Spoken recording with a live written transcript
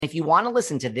If you want to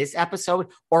listen to this episode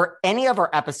or any of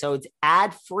our episodes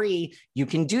ad-free, you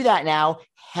can do that now.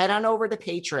 Head on over to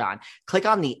Patreon. Click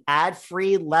on the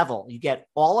ad-free level. You get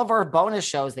all of our bonus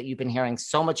shows that you've been hearing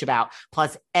so much about.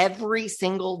 Plus, every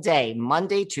single day,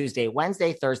 Monday, Tuesday,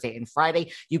 Wednesday, Thursday, and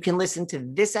Friday, you can listen to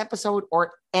this episode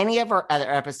or any of our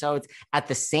other episodes at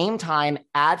the same time,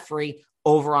 ad-free,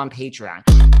 over on Patreon.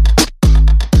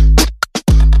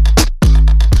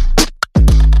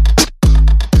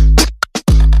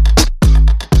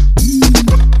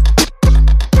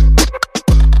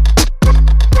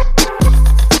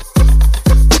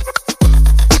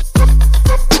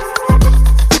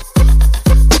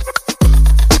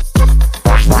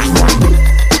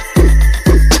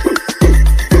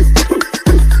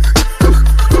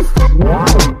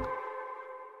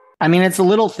 I mean, it's the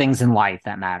little things in life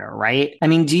that matter, right? I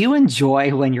mean, do you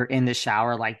enjoy when you're in the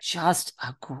shower, like just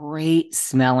a great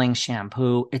smelling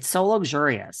shampoo? It's so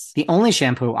luxurious. The only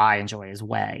shampoo I enjoy is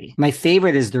Way. My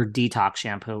favorite is their detox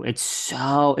shampoo. It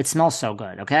smells so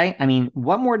good. Okay. I mean,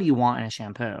 what more do you want in a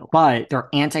shampoo? But their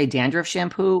anti-dandruff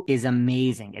shampoo is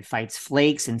amazing. It fights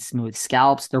flakes and smooth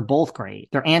scalps. They're both great.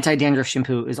 Their anti-dandruff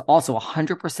shampoo is also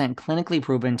 100% clinically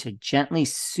proven to gently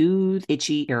soothe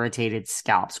itchy, irritated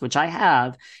scalps, which I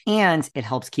have. And it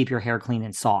helps keep your hair clean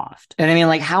and soft. And I mean,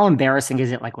 like, how embarrassing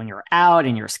is it, like, when you're out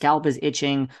and your scalp is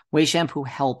itching? Way shampoo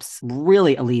helps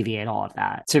really alleviate all of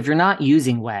that. So if you're not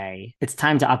using Way, it's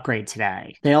time to upgrade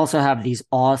today. They also have these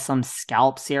awesome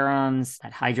scalp serums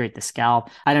that hydrate the scalp.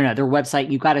 I don't know, their website,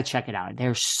 you got to check it out.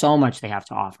 There's so much they have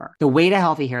to offer. The way to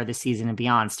healthy hair this season and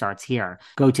beyond starts here.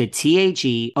 Go to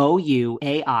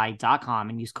THEOUAI.com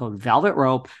and use code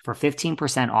VELVETROPE for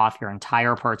 15% off your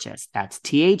entire purchase. That's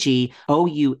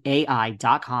THEOUAI.com.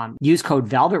 Use code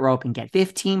VELVETROPE and get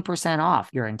 15% off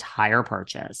your entire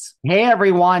purchase. Hey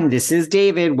everyone, this is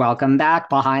David. Welcome back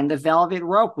behind the velvet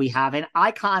rope. We have an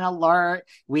icon alert.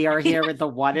 We are here with the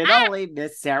one and only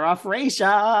Miss Sarah Fraser.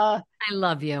 I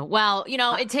love you. Well,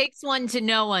 it takes one to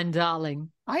know one, darling.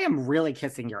 I am really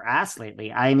kissing your ass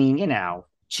lately. I mean,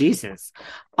 Jesus.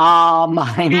 I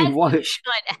mean,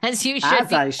 as you should,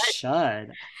 as I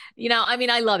should.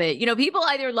 I love it. People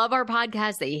either love our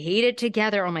podcast, they hate it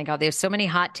together. Oh my God, there's so many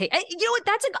hot takes. You know what?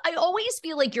 I always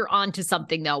feel like you're onto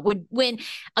something though. When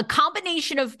a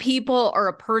combination of people or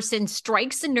a person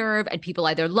strikes a nerve and people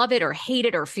either love it or hate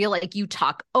it or feel like you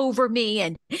talk over me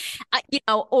and,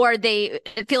 or they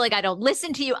feel like I don't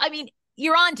listen to you. I mean,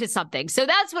 you're onto something. So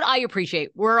that's what I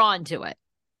appreciate. We're onto it.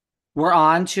 We're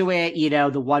on to it.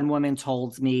 The one woman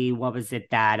told me, what was it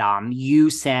that you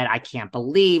said, I can't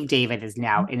believe David is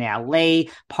now in LA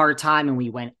part-time and we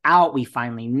went out, we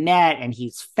finally met and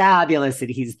he's fabulous and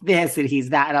he's this and he's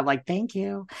that. And I'm like, thank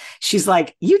you. She's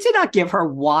like, you did not give her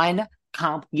one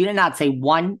you did not say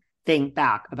one thing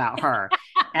back about her.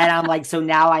 And I'm like, so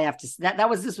now I have to,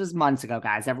 this was months ago,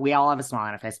 guys. We all have a smile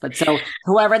on our face. But so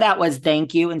whoever that was,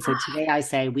 thank you. And so today I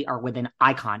say we are with an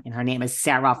icon and her name is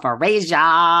Sarah Fraser.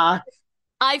 I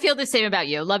feel the same about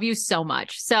you. Love you so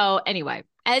much. So anyway,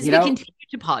 as we continue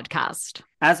to podcast,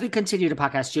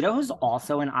 you know who's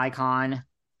also an icon?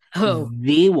 Who?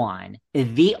 The one,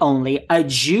 the only, a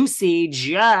Juicy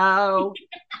Joe.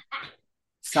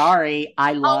 Sorry,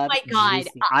 I love. Oh my God!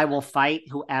 Juicy. I will fight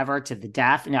whoever to the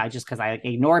death. No, just because I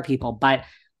ignore people, but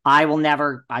I will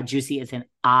never. Juicy is an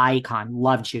icon.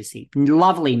 Love Juicy,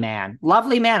 lovely man.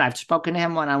 I've spoken to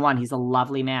him one-on-one. He's a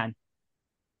lovely man.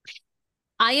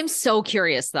 I am so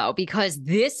curious though, because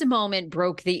this moment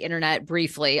broke the internet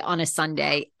briefly on a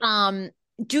Sunday.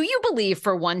 Do you believe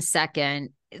for 1 second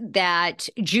that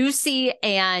Juicy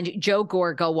and Joe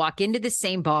Gorga walk into the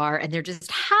same bar and there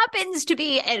just happens to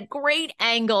be at great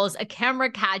angles a camera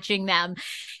catching them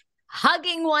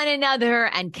hugging one another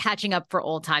and catching up for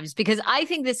old times? Because I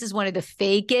think this is one of the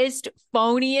fakest,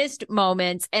 phoniest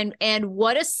moments, and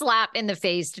what a slap in the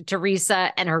face to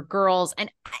Teresa and her girls. And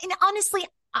honestly,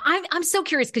 I'm so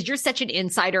curious because you're such an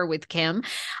insider with Kim.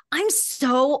 I'm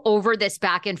so over this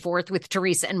back and forth with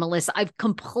Teresa and Melissa. I've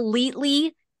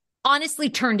completely honestly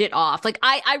turned it off. Like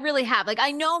I really have. Like,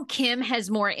 I know Kim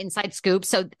has more inside scoop,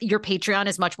 so your Patreon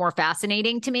is much more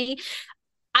fascinating to me.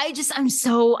 I'm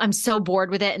so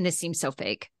bored with it, and this seems so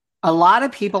fake. A lot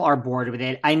of people are bored with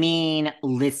it. I mean,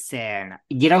 listen,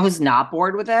 you know who's not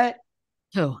bored with it?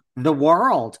 Who? The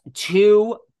world.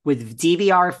 With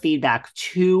DVR feedback,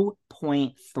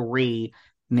 2.3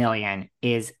 million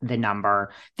is the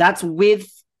number. That's with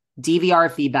DVR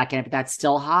feedback in it, but that's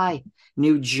still high.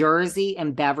 New Jersey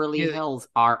and Beverly Hills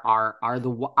are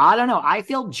the, I don't know. I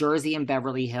feel Jersey and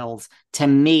Beverly Hills, to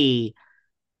me,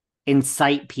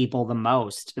 incite people the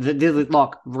most.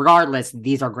 Look, regardless,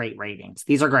 these are great ratings.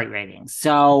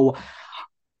 So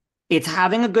It's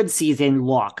having a good season.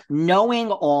 Look,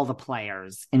 knowing all the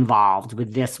players involved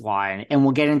with this one, and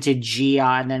we'll get into Gia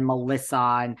and then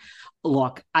Melissa. And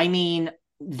look, I mean,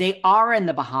 they are in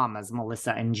the Bahamas,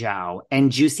 Melissa and Joe,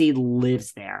 and Juicy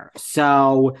lives there.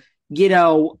 So, you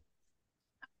know,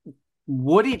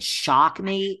 would it shock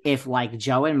me if like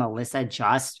Joe and Melissa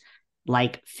just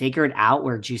like figured out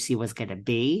where Juicy was going to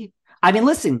be? I mean,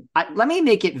 listen, let me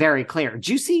make it very clear.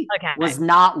 Juicy Okay. was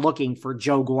not looking for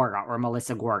Joe Gorga or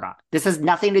Melissa Gorga. This has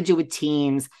nothing to do with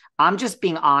teams. I'm just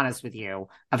being honest with you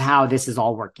of how this is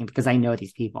all working because I know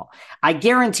these people. I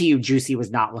guarantee you, Juicy was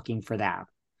not looking for them.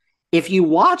 If you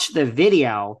watch the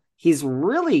video, he's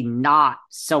really not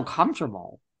so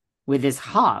comfortable with his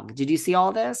hug. Did you see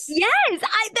all this? Yes,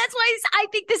 that's why I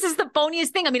think this is the phoniest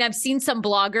thing. I mean, I've seen some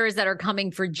bloggers that are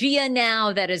coming for Gia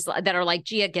now that are like,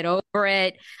 Gia, get over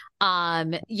it.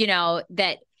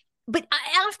 That but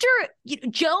after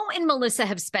Joe and Melissa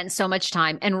have spent so much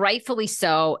time, and rightfully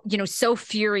so, so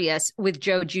furious with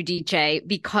Joe Giudice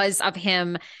because of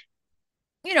him,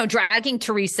 dragging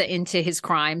Teresa into his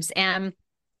crimes and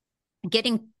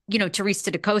getting, Teresa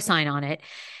to co-sign on it.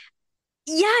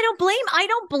 Yeah, I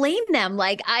don't blame them.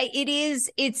 Like they've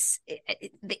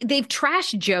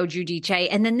trashed Joe Giudice,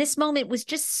 and then this moment was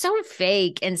just so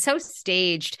fake and so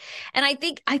staged. And I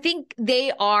think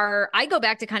they are, I go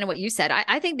back to kind of what you said.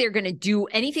 I think they're going to do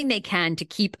anything they can to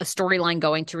keep a storyline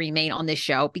going to remain on this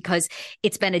show because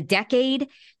it's been a decade.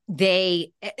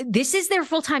 This is their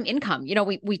full-time income.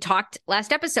 We talked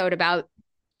last episode about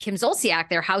Kim Zolciak,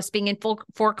 their house being in full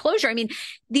foreclosure. I mean,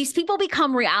 these people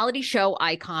become reality show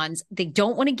icons. They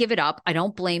don't want to give it up. I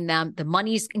don't blame them. The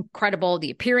money's incredible.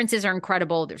 The appearances are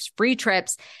incredible. There's free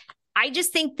trips. I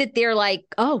just think that they're like,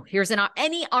 oh, here's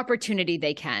any opportunity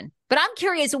they can. But I'm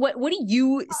curious, what do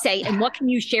you say, and what can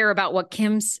you share about what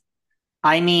Kim's?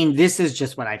 I mean, this is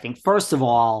just what I think. First of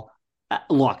all,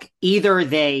 look, either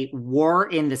they were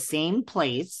in the same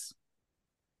place,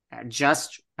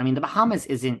 the Bahamas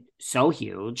isn't so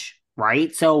huge,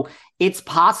 right? So it's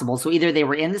possible. So either they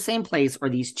were in the same place or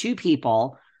these two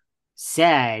people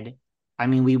said, I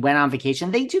mean, we went on vacation.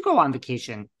 They do go on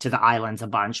vacation to the islands a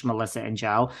bunch, Melissa and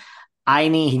Joe. I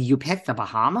mean, you pick the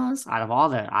Bahamas out of all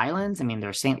the islands. I mean,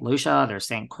 there's St. Lucia, there's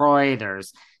St. Croix,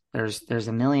 there's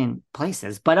a million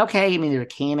places. But okay, I mean, there are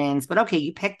Caymans, but okay,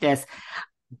 you pick this.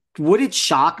 Would it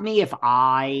shock me if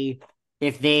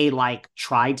they like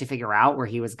tried to figure out where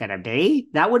he was going to be?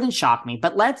 That wouldn't shock me,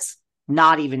 but let's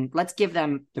give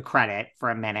them the credit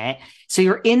for a minute. So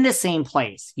you're in the same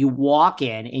place. You walk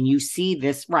in and you see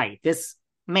this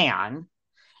man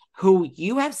who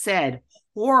you have said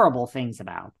horrible things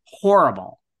about,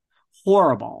 horrible.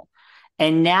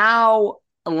 And now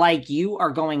like you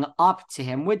are going up to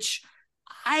him, which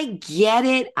I get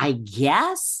it. I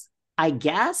guess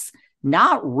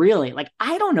not really. Like,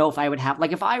 I don't know if I would have,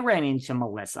 like, if I ran into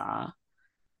Melissa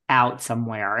out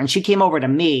somewhere and she came over to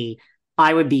me,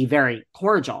 I would be very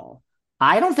cordial.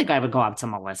 I don't think I would go up to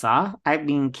Melissa. I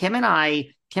mean, Kim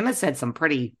has said some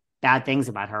pretty bad things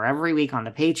about her every week on the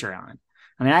Patreon.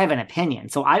 I mean, I have an opinion.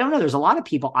 So I don't know. There's a lot of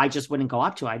people I just wouldn't go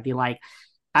up to. I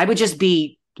would just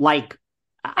be like,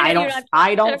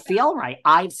 I don't feel right.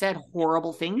 I've said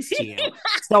horrible things to you.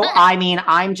 So, I mean,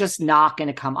 I'm just not going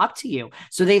to come up to you.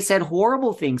 So they said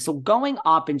horrible things. So going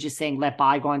up and just saying, let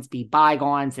bygones be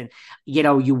bygones. And,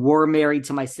 you were married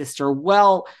to my sister.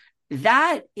 Well,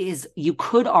 that is, you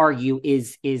could argue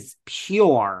is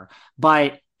pure,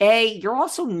 but you're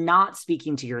also not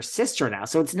speaking to your sister now.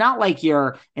 So it's not like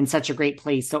you're in such a great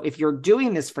place. So if you're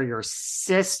doing this for your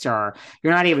sister,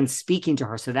 you're not even speaking to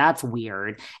her. So that's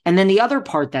weird. And then the other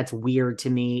part that's weird to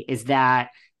me is that,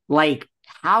 like,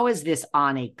 how is this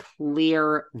on a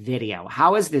clear video?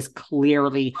 How is this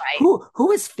clearly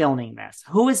who is filming this?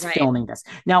 Who is filming this?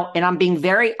 Now, and I'm being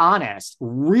very honest,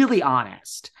 really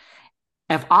honest.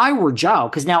 If I were Joe,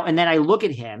 because now, and then I look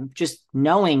at him, just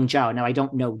knowing Joe. Now, I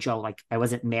don't know Joe, like I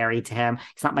wasn't married to him.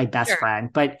 He's not my best friend,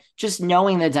 but just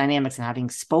knowing the dynamics and having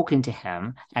spoken to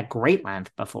him at great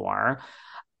length before,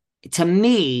 to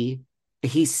me,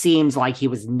 he seems like he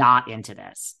was not into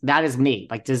this. That is me.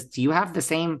 Like, do you have the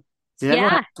same?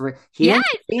 Yeah. He didn't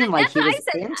seem like he was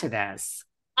into this.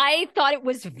 I thought it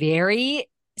was very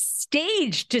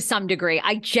staged to some degree.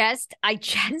 I just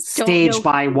staged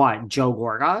by what? Joe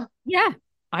Gorga? Yeah,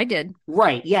 I did.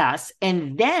 Right. Yes.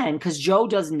 And then, because Joe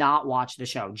does not watch the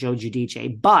show, Joe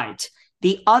Giudice. But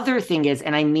the other thing is,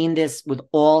 and I mean this with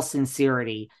all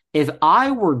sincerity, if I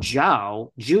were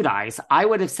Joe Giudice, I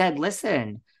would have said,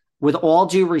 listen, with all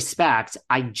due respect,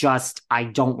 I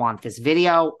don't want this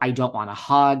video. I don't want a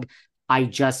hug.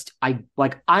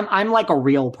 I'm like a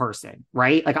real person,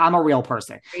 right? Like I'm a real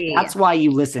person. That's why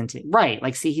you listen to, right?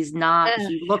 Like, see, Ugh,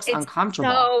 he looks it's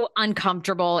uncomfortable. so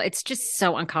uncomfortable. It's just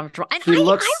so uncomfortable. And He I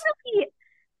looks, really,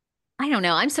 I don't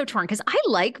know. I'm so torn because I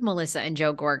like Melissa and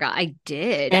Joe Gorga. I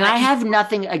did. and I have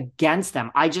nothing against them.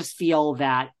 I just feel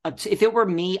that if it were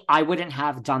me, I wouldn't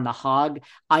have done the hug.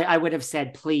 I would have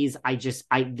said, please,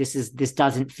 this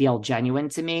doesn't feel genuine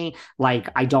to me. Like,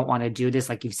 I don't want to do this.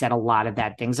 Like, you've said a lot of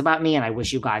bad things about me, and I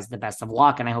wish you guys the best of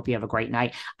luck. And I hope you have a great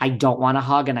night. I don't want a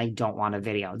hug and I don't want a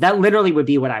video. That literally would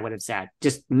be what I would have said.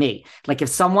 Just me. Like, if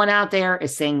someone out there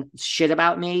is saying shit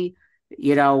about me,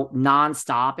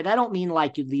 nonstop. And I don't mean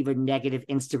like you leave a negative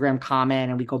Instagram comment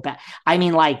and we go back. I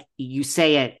mean, like you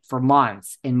say it for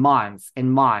months and months and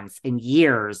months and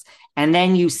years. And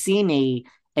then you see me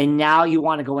and now you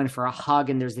want to go in for a hug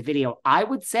and there's a video. I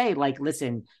would say, like,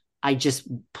 listen, I just,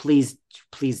 please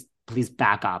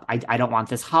back up. I don't want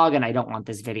this hug and I don't want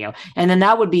this video. And then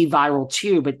that would be viral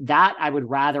too. But that I would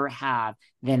rather have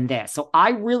than this. So I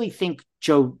really think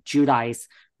Joe Giudice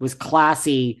was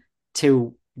classy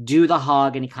to do the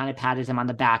hug and he kind of patted him on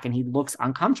the back and he looks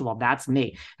uncomfortable. That's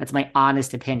me. That's my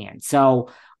honest opinion. So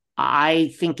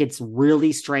I think it's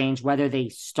really strange whether they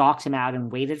stalked him out and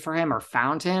waited for him or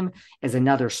found him is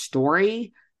another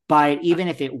story. But even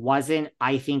if it wasn't,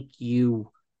 I think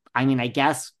I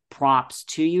guess props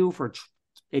to you for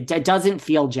it doesn't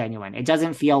feel genuine. It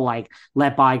doesn't feel like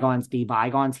let bygones be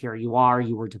bygones. Here you are.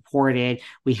 You were deported.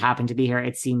 We happen to be here.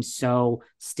 It seems so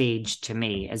staged to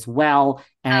me as well.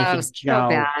 And I Oh, think so Joe,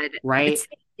 bad. right?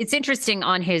 It's interesting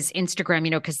on his Instagram,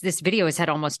 because this video has had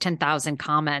almost 10,000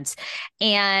 comments.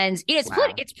 And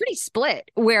Wow. it's pretty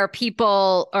split where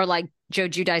people are like, Joe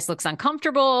Giudice looks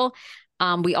uncomfortable.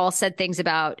 We all said things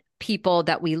about people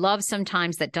that we love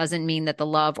sometimes. That doesn't mean that the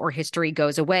love or history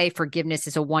goes away. Forgiveness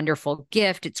is a wonderful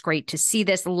gift. It's great to see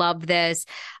this, love this.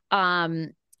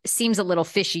 Seems a little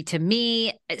fishy to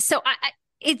me. So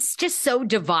it's just so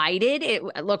divided.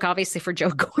 Look, obviously for Joe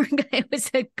Gorga,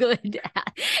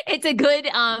 it's a good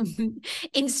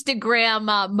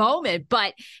Instagram moment,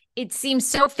 but it seems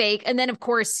so fake. And then of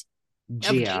course,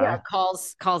 Gia Gia.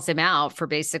 calls him out for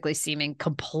basically seeming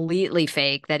completely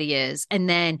fake that he is. And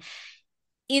then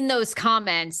in those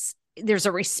comments, there's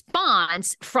a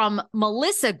response from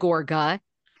Melissa Gorga,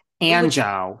 And which,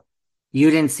 Joe,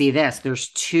 you didn't see this. There's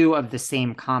two of the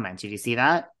same comments. Did you see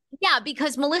that? yeah,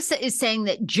 because Melissa is saying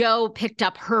that Joe picked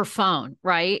up her phone,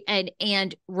 right?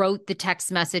 And wrote the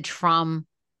text message from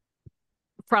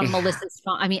Melissa's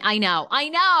phone. I mean, I know.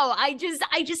 I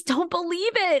just don't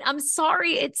believe it. I'm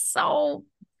sorry. It's so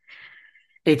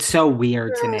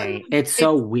weird to me. It's so It's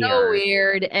so weird.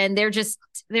 weird. And and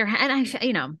I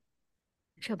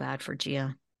feel bad for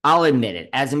Gia. I'll admit it.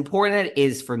 As important it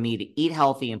is for me to eat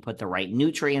healthy and put the right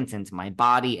nutrients into my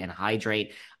body and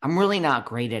hydrate, I'm really not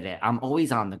great at it. I'm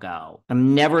always on the go.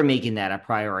 I'm never making that a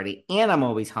priority, and I'm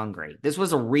always hungry. This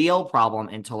was a real problem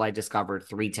until I discovered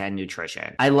 310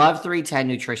 Nutrition. I love 310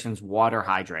 Nutrition's water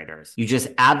hydrators. You just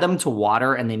add them to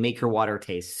water and they make your water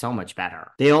taste so much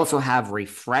better. They also have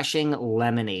refreshing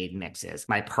lemonade mixes.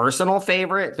 My personal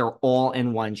favorite, they're all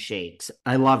in one shapes.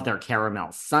 I love their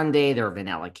caramel sundae, their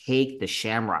vanilla cake, the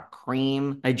shamrock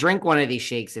cream. I drink one of these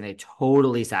shakes and it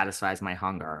totally satisfies my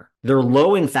hunger. They're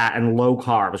low in fat and low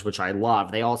carbs, which I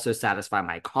love. They also satisfy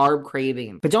my carb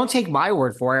craving. But don't take my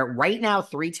word for it. Right now,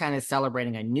 310 is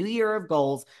celebrating a new year of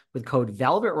goals with code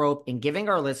Velvet Rope and giving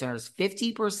our listeners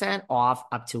 50% off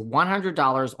up to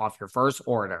 $100 off your first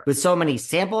order. With so many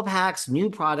sample packs, new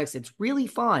products, it's really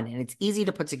fun and it's easy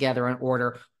to put together an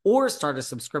order or start a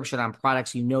subscription on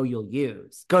products you know you'll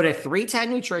use. Go to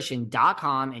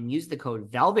 310nutrition.com and use the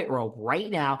code Velvet Rope right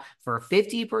now for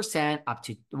 50% up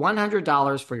to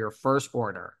 $100 for your first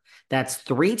order. That's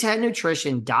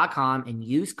 310nutrition.com and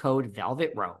use code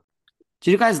Velvet Rope.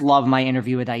 Did you guys love my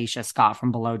interview with Aisha Scott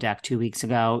from Below Deck 2 weeks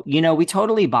ago? We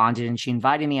totally bonded and she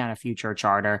invited me on a future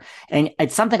charter. And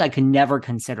it's something I could never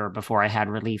consider before I had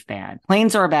Relief Band.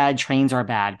 Planes are bad, trains are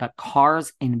bad, but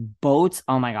cars and boats,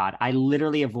 oh my God, I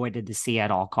literally avoided the sea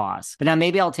at all costs. But now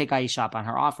maybe I'll take Aisha up on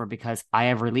her offer because I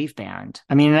have Relief Band.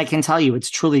 I mean, and I can tell you, it's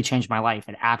truly changed my life.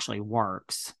 It actually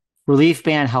works. Relief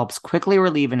Band helps quickly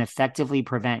relieve and effectively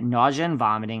prevent nausea and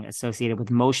vomiting associated with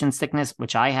motion sickness,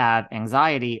 which I have,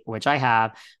 anxiety, which I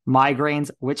have, migraines,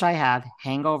 which I have,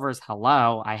 hangovers,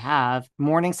 hello, I have,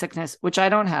 morning sickness, which I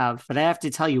don't have. But I have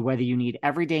to tell you, whether you need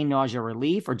everyday nausea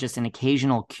relief or just an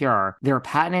occasional cure, their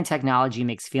patented technology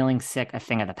makes feeling sick a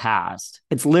thing of the past.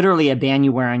 It's literally a band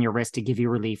you wear on your wrist to give you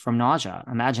relief from nausea.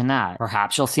 Imagine that.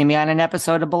 Perhaps you'll see me on an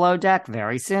episode of Below Deck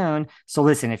very soon. So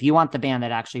listen, if you want the band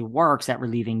that actually works at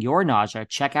relieving your your nausea,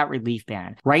 check out Relief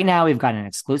Band. Right now, we've got an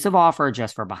exclusive offer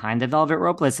just for Behind the Velvet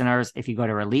Rope listeners. If you go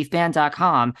to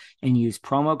reliefband.com and use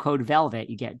promo code VELVET,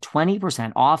 you get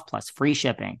 20% off plus free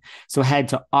shipping. So head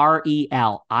to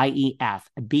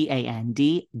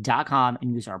reliefband.com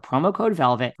and use our promo code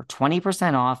VELVET for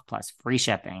 20% off plus free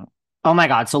shipping. Oh my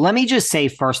God. So let me just say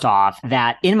first off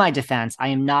that in my defense, I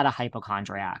am not a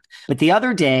hypochondriac. But the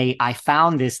other day I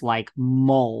found this like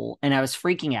mole and I was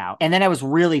freaking out. And then I was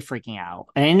really freaking out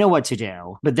and I didn't know what to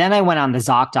do. But then I went on the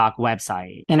ZocDoc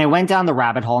website and I went down the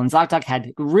rabbit hole, and ZocDoc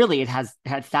had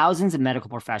thousands of medical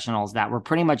professionals that were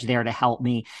pretty much there to help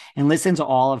me and listen to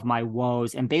all of my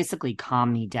woes and basically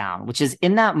calm me down, which is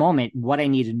in that moment what I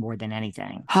needed more than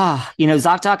anything.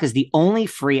 ZocDoc is the only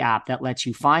free app that lets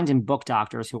you find and book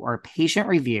doctors who are patient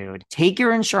reviewed, take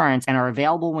your insurance, and are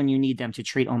available when you need them to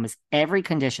treat almost every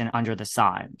condition under the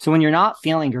sun. So when you're not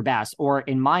feeling your best, or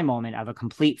in my moment of a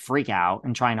complete freak out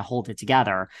and trying to hold it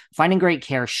together, finding great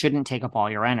care shouldn't take up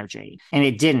all your energy. And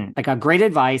it didn't. I got great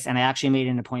advice, and I actually made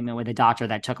an appointment with a doctor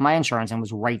that took my insurance and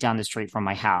was right down the street from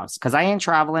my house because I ain't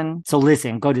traveling. So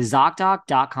listen, go to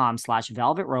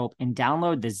ZocDoc.com/velvet rope and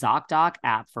download the ZocDoc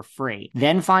app for free.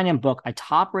 Then find and book a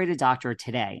top-rated doctor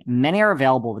today. Many are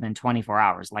available within 24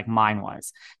 hours, like mine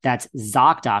was. That's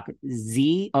ZocDoc,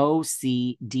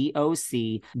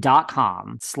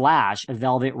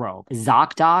 ZocDoc.com/velvet rope.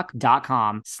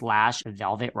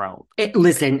 ZocDoc.com/velvet rope.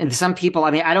 Listen, some people,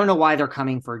 I mean, I don't know why they're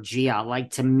coming for Gia.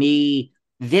 Like, to me,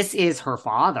 this is her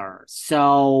father.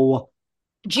 So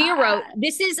Gia wrote,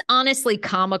 this is honestly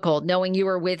comical knowing you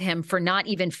were with him for not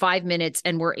even 5 minutes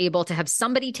and were able to have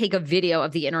somebody take a video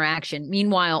of the interaction.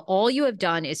 Meanwhile, all you have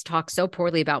done is talk so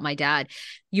poorly about my dad.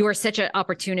 You are such an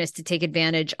opportunist to take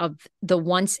advantage of the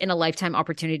once in a lifetime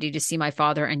opportunity to see my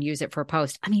father and use it for a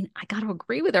post. I mean, I got to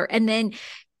agree with her. And then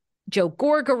Joe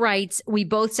Gorga writes, we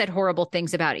both said horrible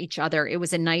things about each other. It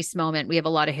was a nice moment. We have a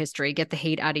lot of history. Get the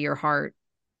hate out of your heart.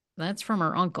 That's from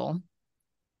her uncle.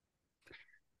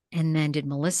 And then did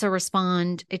Melissa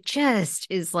respond? It just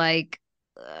is like,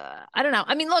 I don't know.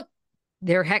 I mean, look,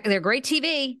 they're great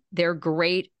TV. They're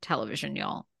great television,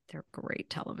 y'all. They're great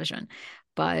television.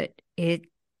 But it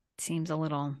seems a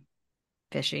little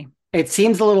fishy. It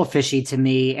seems a little fishy to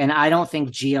me. And I don't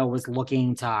think Gia was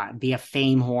looking to be a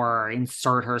fame whore or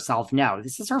insert herself. No,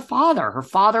 this is her father. Her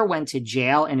father went to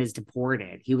jail and is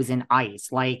deported. He was in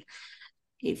ICE. Like,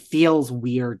 it feels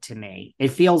weird to me. It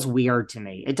feels weird to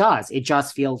me. It does. It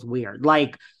just feels weird.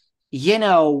 Like,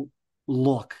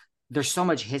 look, there's so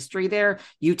much history there.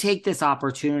 You take this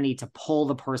opportunity to pull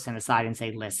the person aside and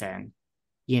say, listen,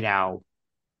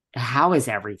 how is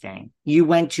everything? You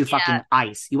went to fucking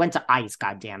ICE. You went to ICE,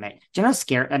 goddammit. Do you know how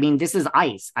scared? I mean, this is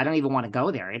ICE. I don't even want to go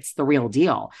there. It's the real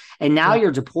deal. And now you're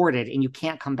deported and you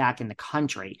can't come back in the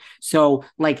country. So,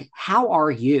 like, how are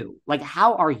you? Like,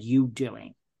 how are you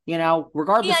doing?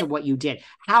 Regardless of what you did,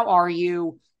 how are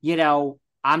you?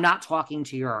 I'm not talking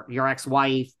to your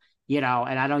ex-wife, and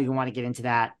I don't even want to get into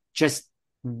that. Just,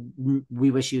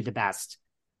 we wish you the best.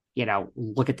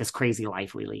 Look at this crazy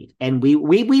life we lead. And we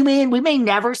may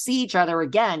never see each other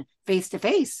again face to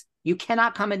face. You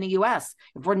cannot come in the US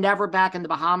if we're never back in the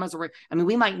Bahamas,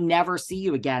 we might never see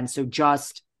you again. So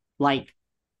just like,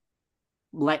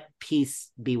 let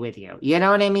peace be with you. You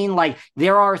know what I mean? Like,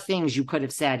 there are things you could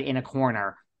have said in a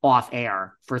corner off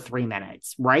air for 3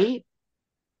 minutes, right?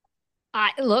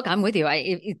 Look, I'm with you.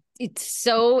 It's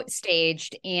so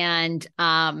staged, and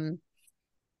I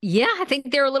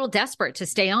think they're a little desperate to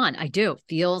stay on. I do.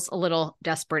 Feels a little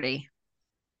desperate-y.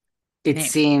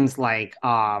 Seems like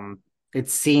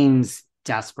it seems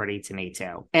desperate to me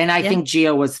too. And I think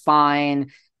Gia was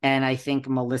fine, and I think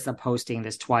Melissa posting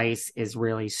this twice is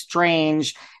really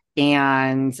strange.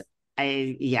 And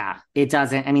it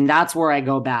doesn't, that's where I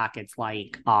go back. It's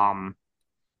like,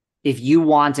 if you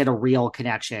wanted a real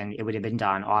connection, it would have been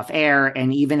done off air.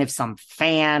 And even if some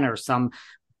fan or some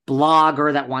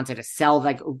blogger that wanted to sell,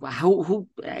 like, who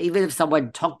even if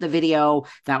someone took the video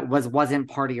that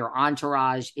wasn't part of your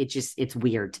entourage, it's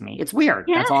weird to me. It's weird.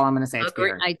 Yeah. That's all I'm going to say. It's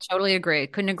weird. I totally agree.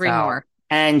 Couldn't agree more.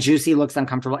 And Juicy looks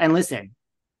uncomfortable. And listen,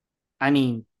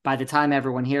 by the time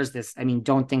everyone hears this,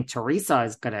 don't think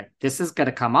this is going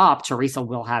to come up. Teresa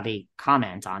will have a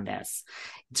comment on this.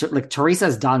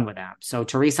 Teresa's done with them. So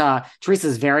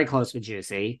Teresa's very close with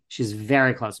Juicy. She's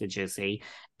very close with Juicy.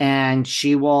 And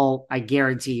she will, I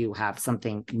guarantee you, have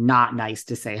something not nice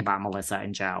to say about Melissa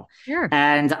and Joe. Sure.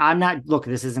 And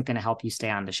this isn't going to help you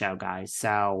stay on the show, guys.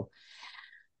 So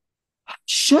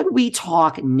should we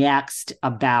talk next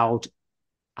about,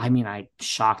 I'm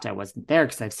shocked I wasn't there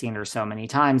because I've seen her so many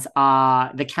times.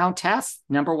 The Countess,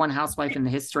 #1 housewife in the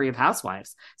history of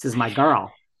housewives. This is my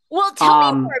girl. Well, tell me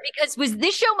Um, more because was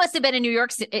this show must have been in New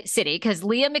York City because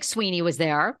Leah McSweeney was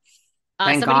there.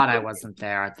 thank Somebody God I wasn't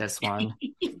there at this one.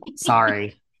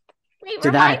 Sorry. wait,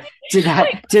 Did remind that me. did Wait,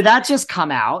 that did that just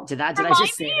come out? Did I remind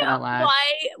just me say that out loud?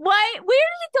 why where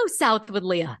did it go south with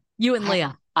Leah? You and I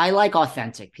Leah. I like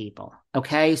authentic people.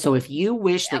 Okay. So if you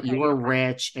wish that you Okay, were you're right.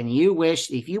 rich and you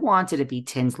wish if you wanted to be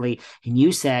Tinsley and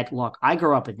you said, look, I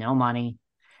grew up with no money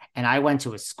and I went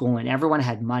to a school and everyone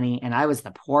had money and I was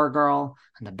the poor girl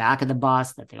on the back of the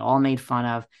bus that they all made fun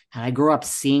of. And I grew up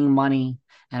seeing money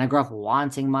and I grew up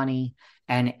wanting money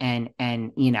and and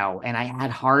I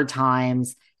had hard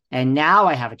times and now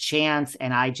I have a chance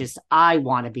and I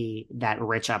want to be that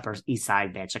rich upper east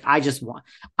side bitch. Like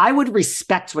I would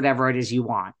respect whatever it is you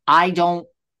want. I don't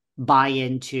buy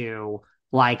into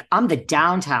like I'm the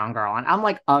downtown girl and I'm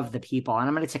like of the people and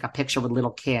I'm going to take a picture with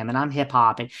little Kim and I'm hip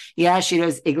hop and yeah, she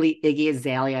knows Iggy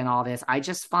Azalea and all this. I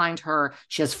just find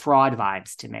she has fraud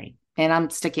vibes to me. And I'm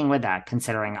sticking with that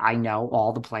considering I know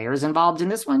all the players involved in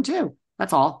this one too.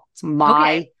 That's all. It's Okay.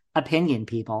 my opinion,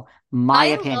 people. My I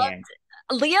opinion. loved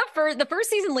Leah for the first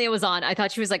season Leah was on. I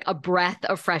thought she was like a breath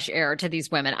of fresh air to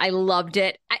these women. I loved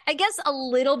it. I guess a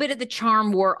little bit of the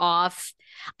charm wore off.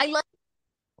 I like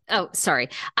oh, sorry.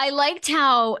 I liked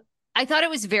how I thought it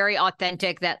was very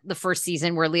authentic that the first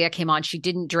season where Leah came on, she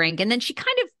didn't drink. And then she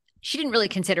didn't really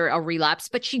consider it a relapse,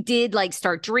 but she did like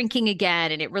start drinking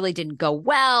again and it really didn't go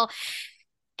well.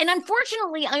 And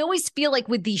unfortunately, I always feel like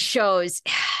with these shows,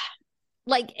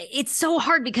 like it's so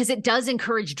hard because it does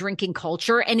encourage drinking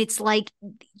culture and it's like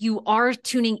you are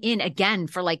tuning in again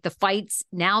for like the fights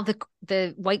now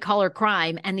the white collar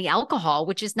crime and the alcohol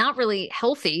which is not really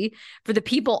healthy for the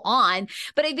people on,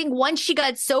 but I think once she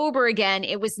got sober again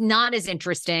it was not as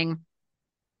interesting.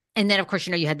 And then, of course,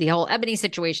 you had the whole Ebony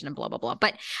situation and blah, blah, blah.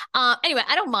 But anyway,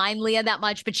 I don't mind Leah that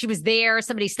much, but she was there.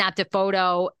 Somebody snapped a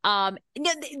photo.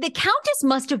 The Countess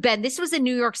must have been, this was a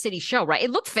New York City show, right? It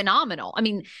looked phenomenal. I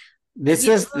mean, This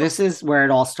is where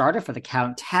it all started for the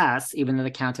Countess, even though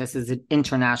the Countess is an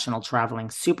international traveling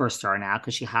superstar now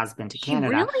because she has been to she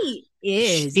Canada. really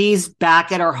is. She's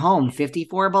back at her home,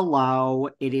 54 Below.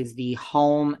 It is the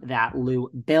home that Lou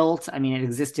built. I mean, it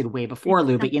existed way before It's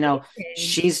Lou, but amazing.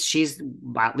 she's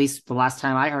at least the last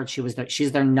time I heard,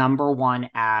 she's their number one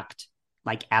act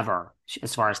like ever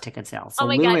as far as ticket sales. So Oh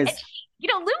my Lou God. And is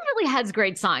Lou really has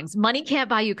great songs. Money can't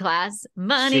buy you class.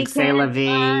 Money Succès can't la buy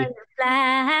vie. you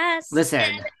class.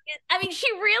 Listen, I mean, she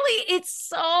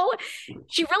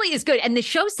really is good. And the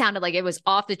show sounded like it was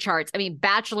off the charts. I mean,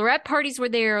 bachelorette parties were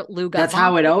there. Lou got that's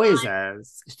how it vomited always on.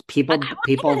 is. I People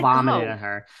gotta vomited go. at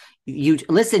her. You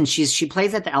listen, she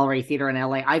plays at the El Rey Theater in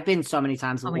LA. I've been so many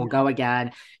times, Oh my we'll God. go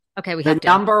again. Okay, we The have to.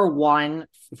 number one,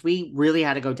 if we really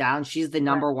had to go down, she's the Yeah.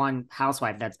 number one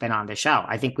housewife that's been on the show.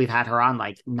 I think we've had her on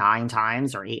like 9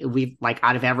 times or eight. We've like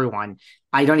out of everyone,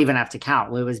 I don't even have to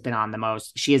count. Lou has been on the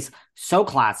most. She is so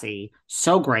classy,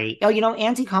 so great. Oh,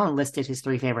 Auntie Cohen listed his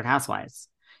 3 favorite housewives.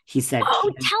 He said,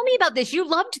 Oh, tell me about this. You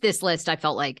loved this list, I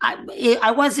felt like.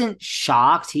 I wasn't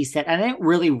shocked. He said, and I didn't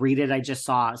really read it. I just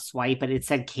saw a swipe, but it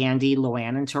said Candy,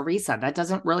 Luann, and Teresa. That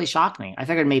doesn't really shock me. I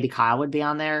figured maybe Kyle would be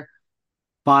on there,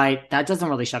 but that doesn't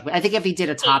really shock me. I think if he did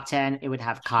a Wait, top 10, it would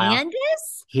have Kyle.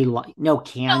 Candace? No No.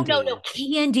 Candy,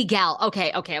 Candy Gal.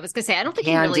 Okay. I was gonna say, I don't think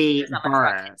he really Candy cares that much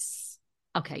about Candy. Burris.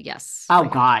 Okay, yes. Oh I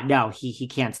got God, no, he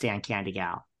can't stand Candy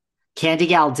Gal. Candy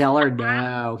Gal Dillard,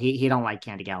 no, he don't like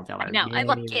Candy Gal I Dillard. know. I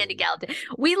love Candy Gal.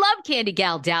 We love Candy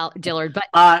Gal Dillard, but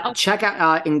oh, Check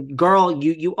out and girl,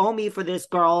 you owe me for this,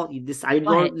 girl.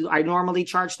 go ahead. I normally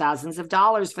charge thousands of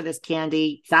dollars for this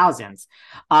candy, thousands.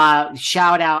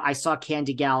 Shout out! I saw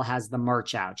Candy Gal has the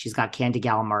merch out. She's got Candy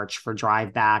Gal merch for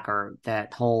Drive Back or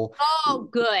that whole Oh,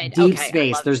 good. Deep Okay, I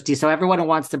Space. love it. So everyone who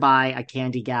wants to buy a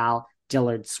Candy Gal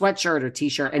Dillard sweatshirt or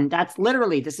T-shirt, and that's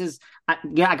literally this is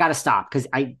yeah. I got to stop because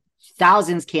I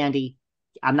thousands candy.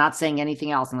 I'm not saying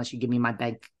anything else unless you give me my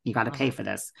bank. You got to pay Uh-huh. for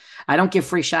this. I don't give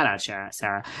free shout outs,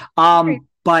 Sarah. Great.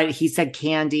 But he said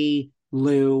Candy,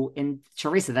 Lou, and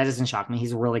Teresa. That doesn't shock me.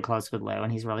 He's really close with Lou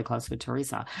and he's really close with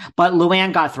Teresa. But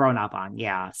Luann got thrown up on.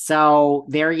 Yeah. So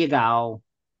there you go.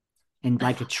 And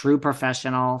like a true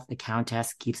professional, the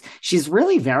Countess she's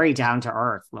really very down to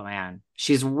earth, Luann.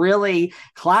 She's really,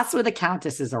 class with the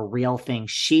Countess is a real thing.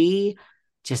 She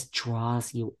just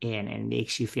draws you in and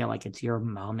makes you feel like it's your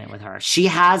moment with her. She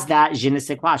has that je ne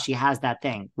sais quoi. She has that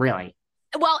thing, really.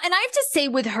 Well, and I have to say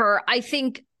with her, I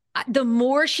think the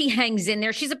more she hangs in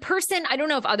there, she's a person. I don't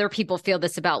know if other people feel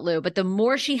this about Lou, but the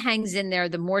more she hangs in there,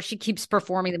 the more she keeps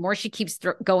performing, the more she keeps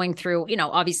going through,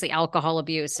 obviously alcohol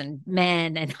abuse and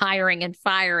men and hiring and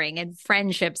firing and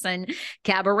friendships and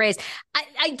cabarets.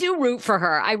 I do root for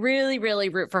her. I really, really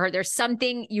root for her. There's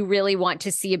something you really want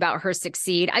to see about her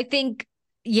succeed. I think,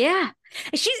 yeah,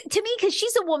 she's to me, because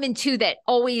she's a woman too that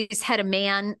always had a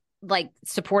man like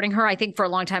supporting her. I think for a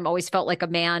long time always felt like a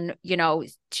man,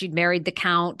 she'd married the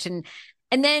count and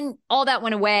then all that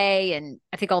went away, and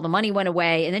I think all the money went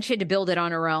away, and then she had to build it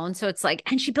on her own. So it's like,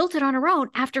 and she built it on her own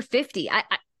after 50.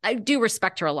 I do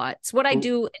respect her a lot. It's what I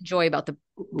do enjoy about the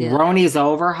Roni's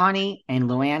over, honey, and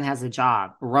Luann has a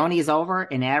job. Roni's over,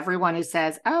 and everyone who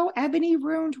says, "Oh, Ebony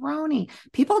ruined Roni,"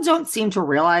 people don't seem to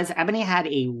realize Ebony had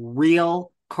a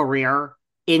real career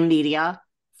in media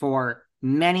for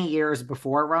many years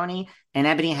before Roni, and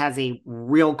Ebony has a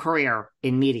real career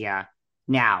in media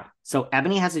now. So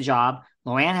Ebony has a job.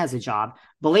 Luann has a job.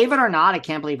 Believe it or not, I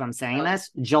can't believe I'm saying this.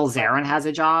 Jill Zarin has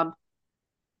a job.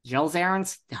 Jill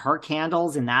Zarin's, her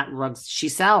candles and that rugs, she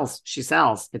sells. She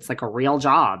sells. It's like a real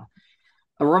job.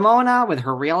 Ramona with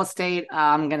her real estate,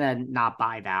 I'm going to not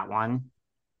buy that one.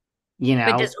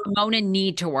 But does Ramona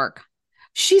need to work?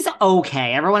 She's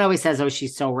okay. Everyone always says, oh,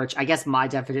 she's so rich. I guess my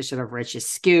definition of rich is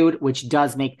skewed, which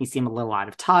does make me seem a little out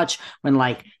of touch when,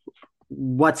 like,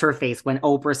 what's her face? When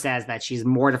Oprah says that she's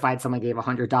mortified someone gave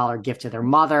 $100 gift to their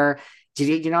mother.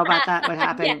 Did you know about that? What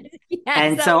happened? Yes,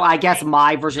 and so I guess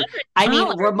my version, I mean,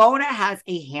 Ramona has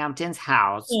a Hamptons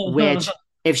house, which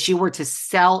if she were to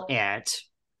sell it,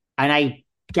 and I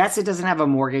guess it doesn't have a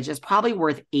mortgage, it's probably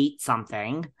worth 8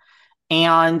 something.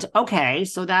 And okay,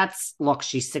 so that's, look,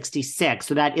 she's 66.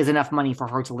 So that is enough money for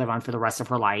her to live on for the rest of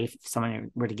her life. If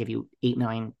someone were to give you $8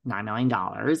 million, $9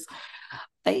 million.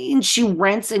 And she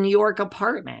rents a New York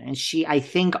apartment, and she, I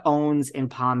think, owns in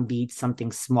Palm Beach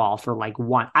something small for like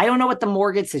one. I don't know what the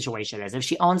mortgage situation is. If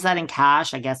she owns that in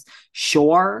cash, I guess,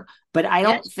 sure. But I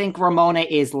don't think Ramona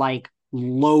is like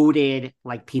loaded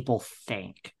like people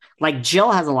think. Like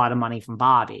Jill has a lot of money from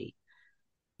Bobby.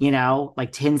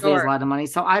 Like Tinsley has a lot of money.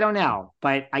 So I don't know.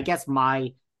 But I guess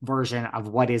my version of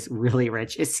what is really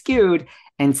rich is skewed.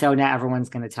 And so now everyone's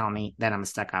going to tell me that I'm a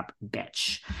stuck up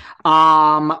bitch.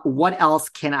 What else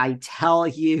can I tell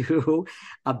you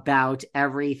about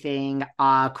everything?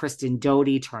 Kristen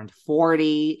Doty turned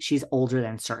 40. She's older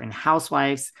than certain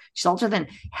housewives. She's older than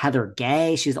Heather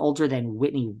Gay. She's older than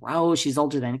Whitney Rose. She's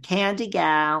older than Candy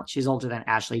Gal. She's older than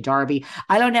Ashley Darby.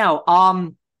 I don't know.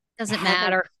 Doesn't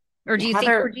matter. Or do you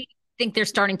think they're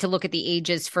starting to look at the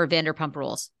ages for Vanderpump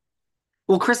Rules?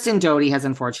 Well, Kristen Doty has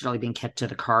unfortunately been kicked to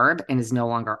the curb and is no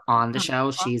longer on the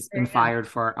show. She's been fired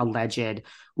for alleged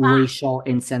racial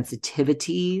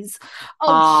insensitivities.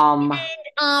 Oh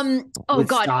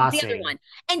God, Stassi. the other one.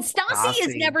 And Stassi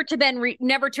is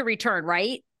never to return,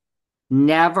 right?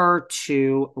 Never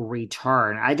to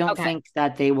return. I don't think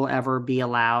that they will ever be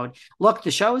allowed. Look,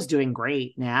 the show is doing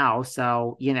great now,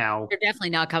 so they're definitely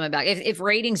not coming back. If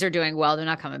ratings are doing well, they're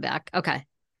not coming back. Okay.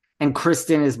 And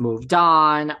Kristen has moved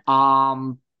on.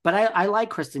 But I like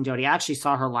Kristen Doty. I actually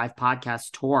saw her live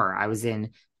podcast tour. I was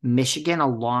in Michigan a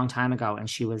long time ago, and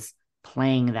she was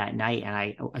playing that night, and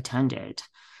I attended.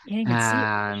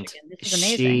 And this is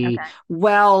amazing.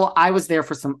 Well, I was there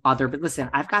for some other, but listen,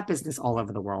 I've got business all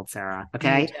over the world, Sarah.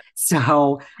 Okay.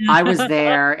 So I was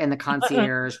there, and the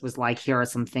concierge was like, here are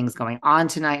some things going on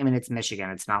tonight. I mean, it's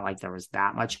Michigan. It's not like there was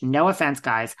that much. No offense,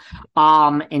 guys.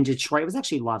 In Detroit, it was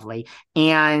actually lovely.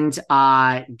 And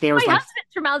there was my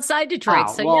husband's from outside Detroit.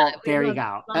 Oh, so well, there you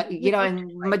go.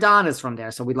 And Madonna's from there.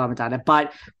 So we love Madonna.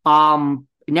 But no,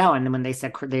 and then when they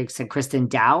said Kristen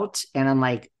Doubt, and I'm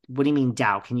like, what do you mean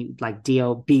doubt? Can you like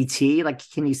D-O-B-T? Like,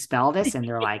 can you spell this? And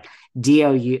they're like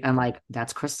D-O-U. I'm like,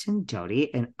 that's Kristen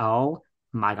Doty. And oh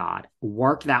my God,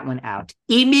 work that one out.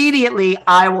 Immediately,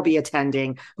 I will be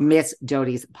attending Miss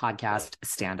Doty's podcast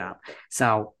stand-up.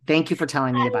 So thank you for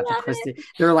telling me about the Kristen.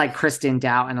 They're like Kristen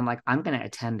Doubt. And I'm like, I'm going to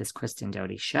attend this Kristen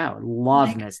Doty show.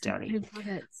 Love Miss Doty.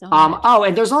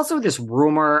 And there's also this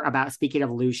rumor about, speaking of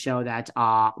Lou's show, that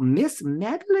Miss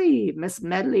Medley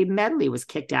was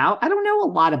kicked out. I don't know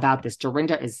a lot about this.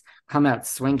 Dorinda is come out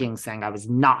swinging, saying I was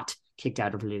not kicked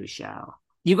out of Lou's show.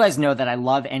 You guys know that I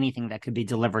love anything that could be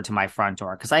delivered to my front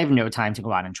door because I have no time to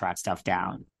go out and track stuff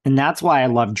down. And that's why I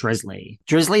love Drizzly.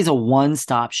 Drizzly is a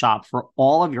one-stop shop for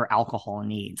all of your alcohol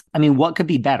needs. I mean, what could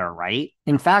be better, right?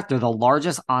 In fact, they're the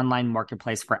largest online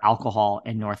marketplace for alcohol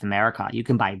in North America. You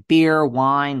can buy beer,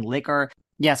 wine, liquor.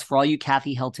 Yes, for all you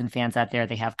Kathy Hilton fans out there,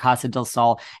 they have Casa del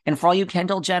Sol. And for all you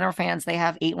Kendall Jenner fans, they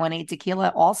have 818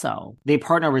 Tequila also. They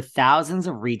partner with thousands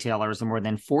of retailers in more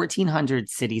than 1,400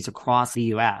 cities across the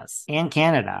US and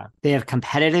Canada. They have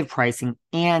competitive pricing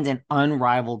and an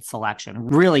unrivaled selection.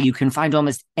 Really, you can find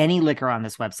almost any liquor on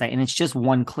this website, and it's just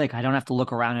one click. I don't have to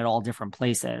look around at all different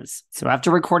places. So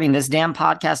after recording this damn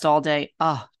podcast all day,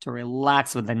 to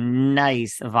relax with a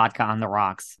nice vodka on the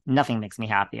rocks. Nothing makes me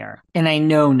happier. And I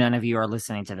know none of you are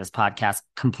listening to this podcast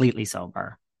completely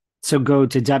sober. So go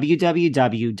to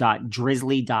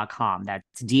www.drizzly.com.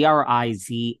 That's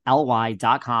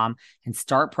DRIZLY.com and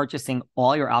start purchasing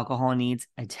all your alcohol needs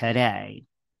today.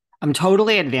 I'm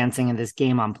totally advancing in this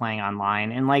game I'm playing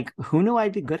online. And like, who knew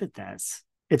I'd be good at this?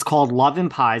 It's called Love and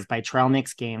Pies by Trail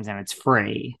Mix Games and it's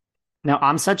free. Now,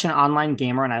 I'm such an online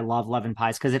gamer and I love Love and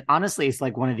Pies because it honestly is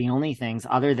like one of the only things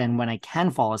other than when I can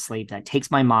fall asleep that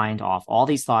takes my mind off all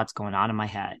these thoughts going on in my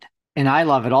head. And I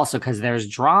love it also because there's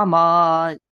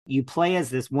drama. You play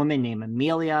as this woman named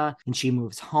Amelia and she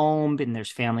moves home and there's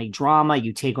family drama.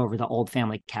 You take over the old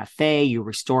family cafe, you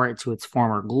restore it to its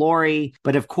former glory.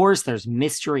 But of course, there's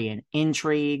mystery and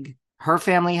intrigue. Her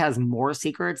family has more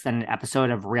secrets than an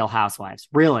episode of Real Housewives.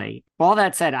 Really. All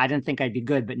that said, I didn't think I'd be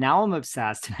good, but now I'm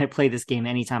obsessed and I play this game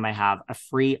anytime I have a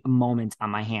free moment on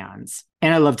my hands.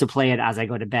 And I love to play it as I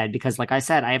go to bed because, like I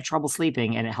said, I have trouble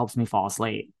sleeping and it helps me fall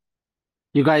asleep.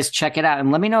 You guys check it out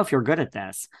and let me know if you're good at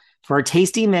this. For a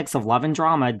tasty mix of love and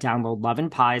drama, download Love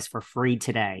and Pies for free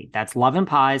today. That's Love and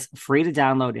Pies, free to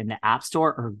download in the App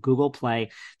Store or Google Play.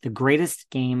 The greatest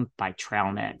game by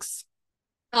Trail Mix.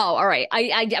 Oh, all right.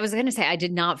 I was going to say I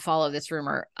did not follow this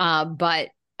rumor, but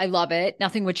I love it.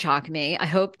 Nothing would shock me. I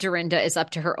hope Dorinda is up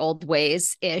to her old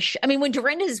ways ish. I mean, when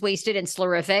Dorinda is wasted and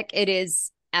slurific,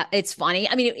 it's funny.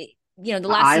 I mean, the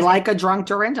last I season, like a drunk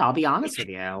Dorinda. I'll be honest with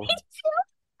you. I mean,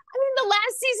 the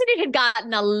last season it had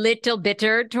gotten a little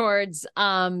bitter towards,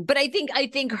 but I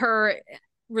think her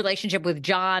relationship with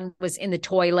John was in the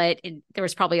toilet and there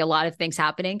was probably a lot of things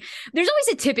happening. There's always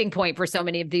a tipping point for so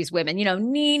many of these women,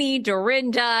 Nene,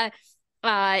 Dorinda,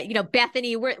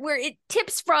 Bethany, where it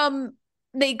tips from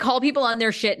they call people on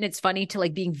their shit and it's funny to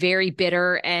like being very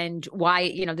bitter and why,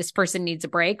 this person needs a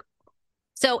break.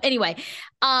 So anyway,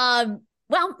 well,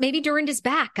 maybe Dorinda's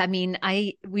back. I mean,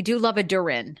 we do love a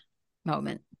Dorin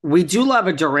moment. We do love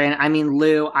a Dorin. I mean,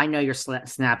 Lou, I know you're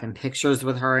snapping pictures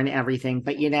with her and everything,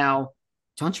 but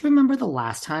don't you remember the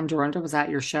last time Dorinda was at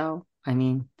your show? I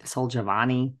mean, this whole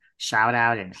Giovanni shout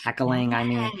out and heckling. I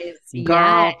mean,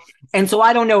 girl. Yes. And so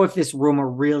I don't know if this rumor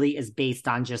really is based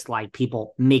on just like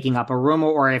people making up a rumor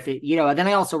or if it, then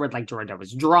I also read like Dorinda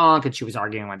was drunk and she was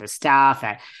arguing with the staff.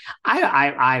 And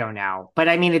I don't know. But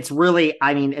I mean, it's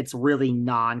really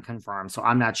non-confirmed. So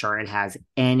I'm not sure it has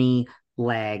any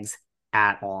legs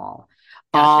at all.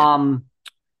 Gotcha.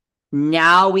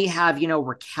 Now we have,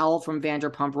 Raquel from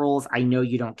Vanderpump Rules. I know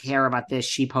you don't care about this.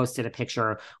 She posted a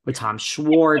picture with Tom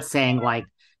Schwartz saying like,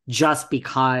 just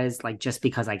because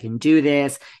I can do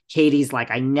this. Katie's like,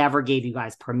 I never gave you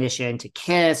guys permission to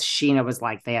kiss. Sheena was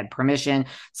like, they had permission.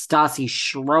 Stassi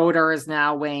Schroeder is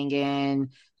now weighing in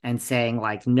and saying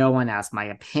like, no one asked my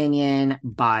opinion,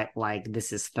 but like,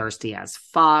 this is thirsty as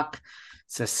fuck.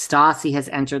 So Stassi has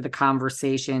entered the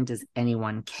conversation. Does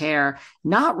anyone care?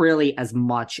 Not really as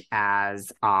much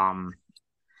as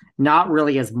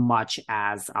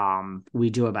we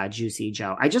do about Juicy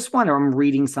Joe. I'm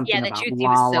reading something about Juicy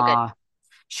Lala. Was so good.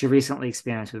 She recently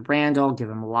experienced with Randall. Give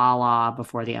him Lala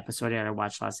before the episode I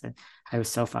watched last night. I was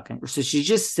so she's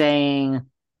just saying,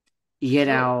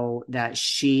 that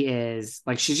she's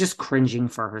just cringing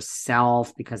for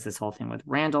herself because this whole thing with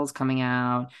Randall's coming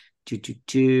out.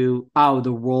 Oh,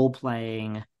 the role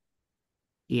playing.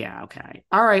 Yeah, okay.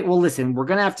 All right. Well, listen, we're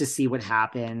gonna have to see what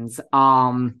happens.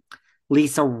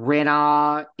 Lisa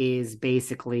Rinna is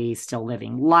basically still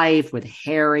living life with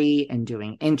Harry and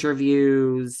doing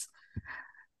interviews.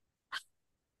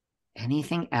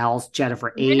 Anything else?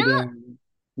 Jennifer Aiden.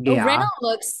 Yeah. Rinna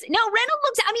looks, I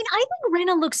mean, I think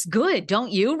Rinna looks good,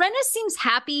 don't you? Rinna seems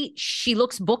happy. She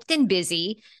looks booked and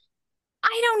busy.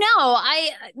 I don't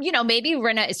know. Maybe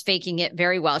Rinna is faking it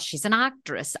very well. She's an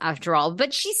actress after all,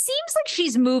 but she seems like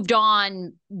she's moved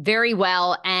on very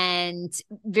well and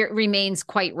remains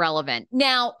quite relevant.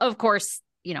 Now, of course,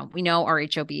 we know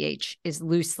RHOBH is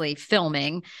loosely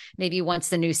filming. Maybe once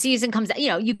the new season comes out,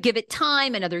 you give it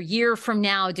time, another year from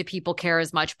now, do people care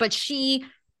as much? But she's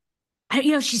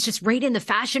just right in the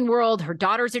fashion world. Her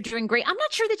daughters are doing great. I'm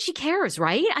not sure that she cares,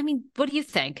 right? I mean, what do you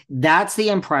think? That's the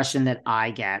impression that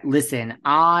I get. Listen,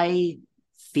 I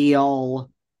don't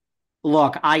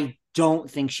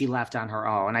think she left on her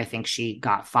own. I think she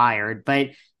got fired, but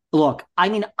Look, I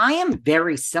mean, I am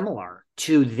very similar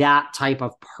to that type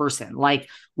of person. Like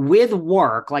with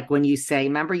work, like when you say,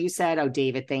 remember you said, "Oh,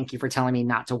 David, thank you for telling me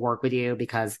not to work with you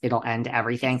because it'll end You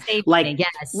everything." saved Like, me.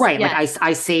 Yes. right, like Yes.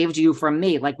 I saved you from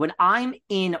me. Like when I'm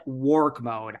in work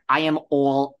mode, I am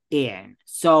all in.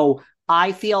 So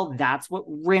I feel that's what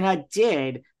Rinna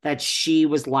did, that she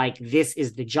was like, this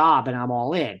is the job and I'm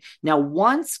all in. Now,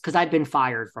 once, because I've been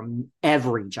fired from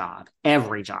every job,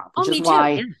 Oh, which is me too. why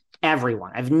Yeah.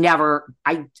 everyone. I've never,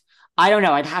 I don't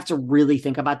know. I'd have to really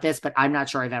think about this, but I'm not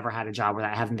sure I've ever had a job where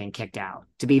I haven't been kicked out,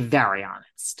 to be very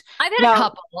honest. I've had a Now,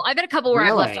 couple. I've had a couple where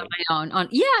I've left on really, my own.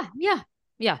 Yeah, yeah,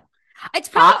 yeah. It's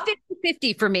probably uh,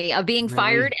 50-50 for me of being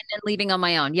fired really, and then leaving on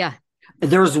my own. Yeah.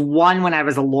 there's one when I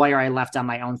was a lawyer, I left on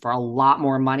my own for a lot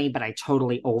more money, but I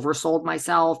totally oversold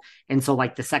myself. And so,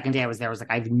 like, the second day I was there, I was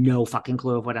like, I have no fucking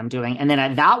clue of what I'm doing. And then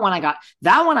at that one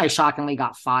I shockingly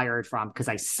got fired from because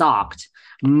I sucked.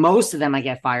 Most of them I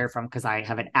get fired from because I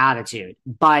have an attitude.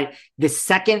 But the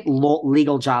second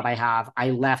legal job I have,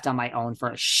 I left on my own for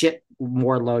a shit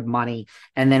more load money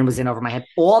and then was in over my head.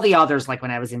 All the others, like when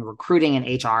I was in recruiting and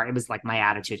HR, it was like my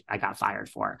attitude I got fired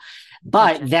for.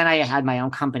 But Gotcha. then I had my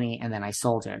own company and then I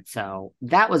sold it. So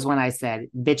that was when I said,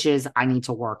 bitches, I need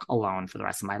to work alone for the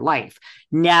rest of my life.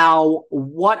 Now,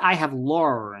 what I have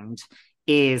learned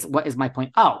is, what is my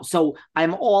point? Oh, so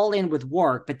I'm all in with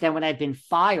work, but then when I've been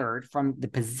fired from the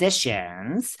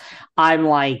positions, I'm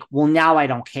like, well, now I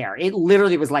don't care. It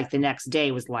literally was like the next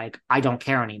day was like, I don't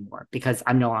care anymore because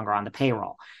I'm no longer on the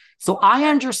payroll. So I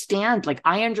understand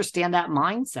that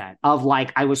mindset of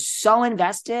like, I was so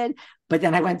invested, but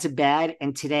then I went to bed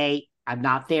and today I'm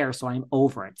not there. So I'm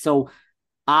over it. So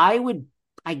I would,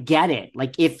 I get it.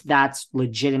 Like if that's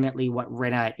legitimately what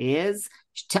Rinna is,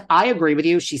 I agree with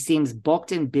you. She seems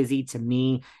booked and busy to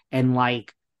me. And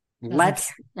like, Doesn't let's,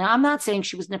 care. now I'm not saying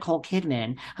she was Nicole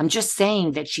Kidman. I'm just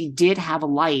saying that she did have a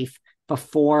life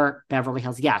before Beverly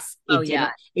Hills. Yes, Oh,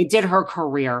 yeah. it did her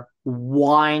career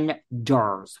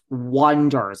wonders.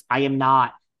 I am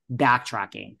not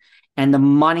backtracking. And the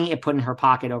money it put in her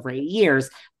pocket over 8 years.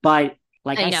 But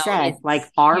like I I know. said, like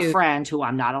It's our huge. friend who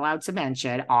I'm not allowed to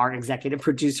mention, our executive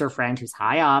producer friend who's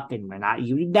high up, and we're not,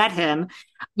 you met him,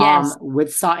 Yes.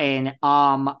 with Sutton,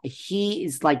 he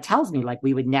is like, tells me like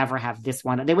we would never have this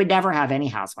one. They would never have any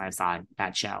housewives on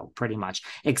that show, pretty much,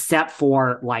 except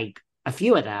for like a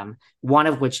few of them, one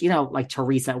of which, like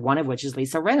Teresa, one of which is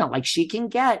Lisa Rinna. Like she can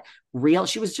get real.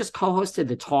 She was just co-hosted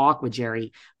The Talk with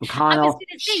Jerry I was McConnell. going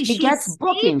to say She gets she's stayed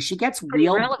bookings. She gets pretty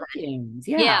real relevant. bookings.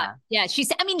 Yeah. Yeah. Yeah.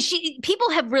 I mean, people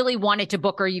have really wanted to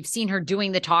book her. You've seen her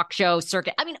doing the talk show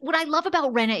circuit. I mean, what I love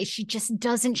about Renna is she just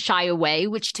doesn't shy away,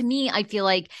 which to me, I feel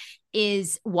like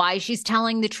is why she's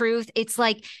telling the truth. It's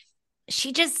like,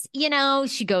 she just,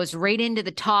 she goes right into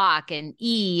the talk and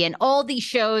and all these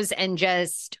shows and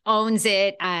just owns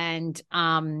it. And,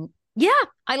 yeah,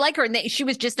 I like her. And she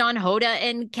was just on Hoda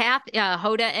and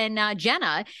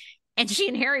Jenna. And she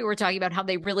and Harry were talking about how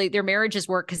their marriages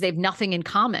work because they have nothing in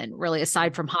common, really,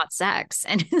 aside from hot sex.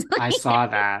 And it's I like, saw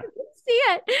that. see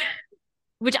it.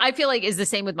 Which I feel like is the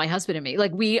same with my husband and me.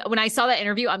 Like when I saw that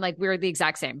interview, I'm like, we're the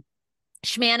exact same.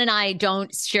 Schman and I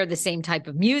don't share the same type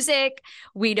of music.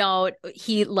 We don't,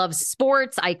 he loves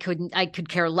sports. I could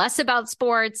care less about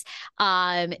sports.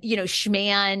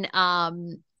 Schman,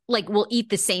 like we'll eat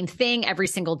the same thing every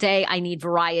single day. I need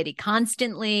variety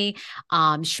constantly.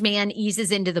 Schman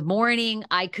eases into the morning.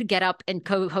 I could get up and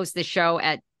co-host the show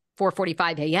at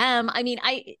 4:45 a.m. I mean,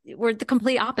 we're the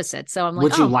complete opposite. So I'm like,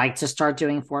 Would you oh, like to start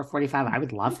doing 4:45? I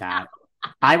would love that.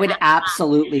 I would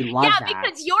absolutely yeah, love that.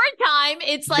 because your time,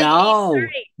 it's like No, 8:30.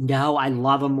 no, I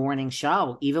love a morning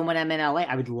show. Even when I'm in LA,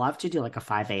 I would love to do like a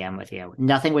 5 a.m. with you.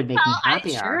 Nothing would make me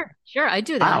happier. Sure, I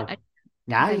do that. Oh,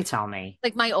 now I you tell me.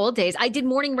 like my old days. I did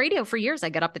morning radio for years. I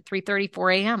got up at 3:30, 4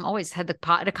 a.m. Always had the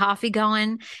pot of coffee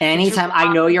going. Get your Anytime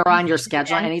I know you're on your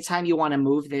schedule, coffee. anytime you want to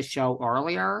move this show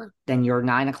earlier than your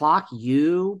 9 o'clock,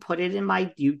 you put it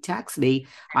in you text me.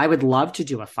 I would love to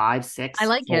do a five, I six,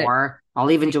 like it. 4.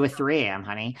 I'll even do a 3 a.m.,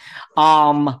 honey.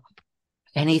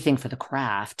 Anything for the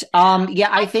craft. Yeah,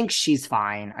 I think she's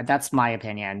fine. That's my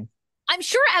opinion. I'm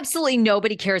sure absolutely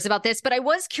nobody cares about this, but I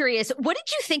was curious. What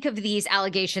did you think of these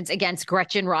allegations against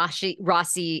Gretchen Rossi,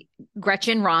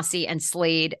 and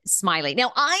Slade Smiley?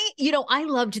 Now, I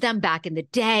loved them back in the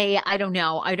day. I don't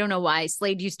know. I don't know why.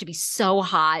 Slade used to be so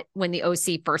hot when the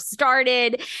OC first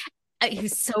started. He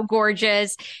was so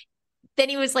gorgeous. Then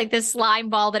he was like this slime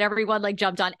ball that everyone like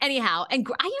jumped on. Anyhow, and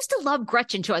I used to love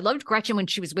Gretchen too. I loved Gretchen when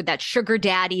she was with that sugar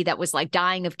daddy that was like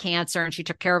dying of cancer and she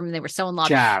took care of him and they were so in love.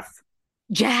 Jeff.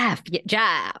 Jeff, yeah,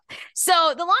 Jeff.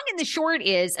 So the long and the short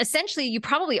is essentially, you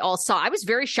probably all saw, I was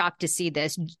very shocked to see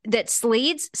this, that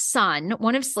Slade's son,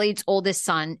 one of Slade's oldest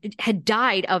son, had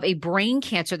died of a brain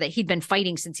cancer that he'd been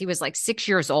fighting since he was like 6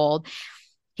 years old.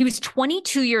 He was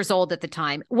 22 years old at the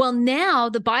time. Well, now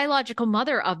the biological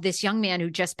mother of this young man who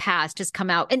just passed has come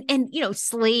out, and you know,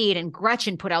 Slade and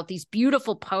Gretchen put out these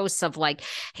beautiful posts of like,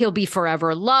 he'll be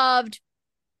forever loved.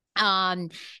 um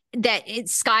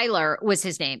Skylar was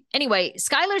his name. Anyway,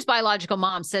 Skylar's biological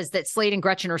mom says that Slade and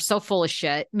Gretchen are so full of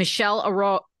shit. Michelle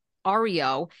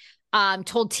Ario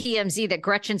told TMZ that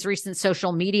Gretchen's recent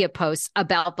social media posts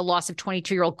about the loss of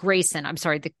 22-year-old Grayson, I'm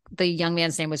sorry, the young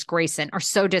man's name was Grayson, are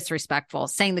so disrespectful,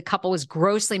 saying the couple was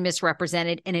grossly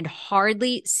misrepresented and had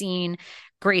hardly seen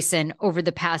Grayson over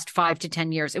the past 5 to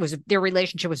 10 years. Their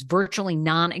relationship was virtually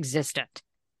non-existent.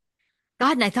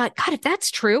 God, and I thought, God, if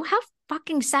that's true, how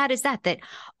fucking sad is that? That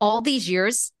all these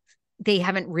years they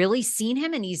haven't really seen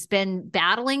him and he's been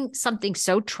battling something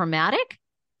so traumatic.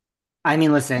 I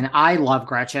mean, listen, I love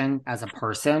Gretchen as a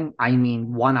person. I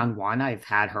mean, one on one, I've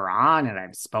had her on and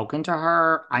I've spoken to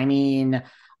her. I mean,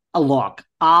 look,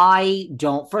 I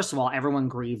don't, first of all, everyone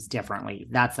grieves differently.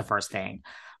 That's the first thing.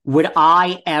 Would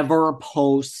I ever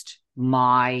post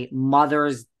my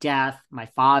mother's death, my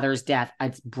father's death,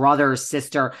 its brother,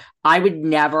 sister? I would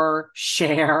never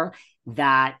share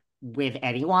that with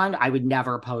anyone. I would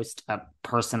never post a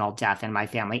personal death in my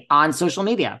family on social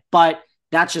media, but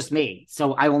that's just me.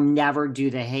 So I will never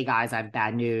do the, hey guys, I have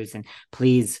bad news and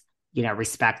please,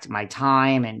 respect my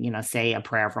time and, say a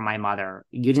prayer for my mother.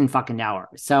 You didn't fucking know her.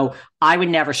 So I would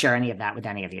never share any of that with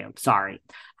any of you. Sorry.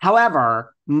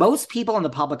 However, most people in the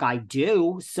public eye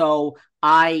do. So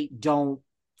I don't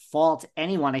fault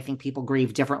anyone. I think people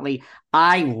grieve differently.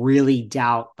 I really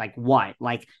doubt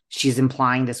like she's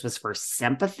implying this was for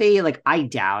sympathy. Like I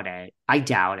doubt it.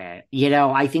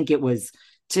 I think it was,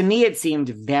 to me, it seemed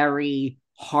very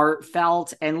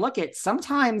heartfelt. And look, at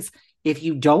sometimes if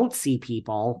you don't see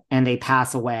people and they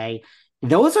pass away,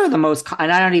 those are the most,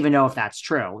 and I don't even know if that's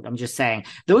true. I'm just saying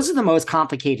those are the most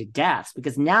complicated deaths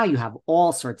because now you have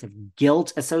all sorts of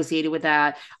guilt associated with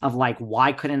that of like,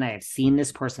 why couldn't I have seen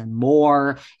this person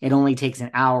more? It only takes an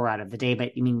hour out of the day,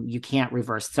 but I mean, you can't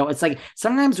reverse. So it's like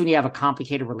sometimes when you have a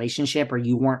complicated relationship or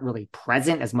you weren't really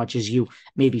present as much as you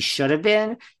maybe should have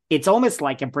been, it's almost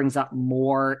like it brings up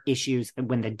more issues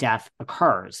when the death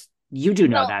occurs. You do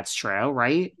know that's true,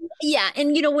 right? Yeah,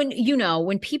 and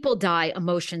when people die,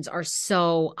 emotions are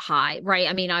so high, right?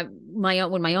 I mean,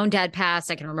 when my own dad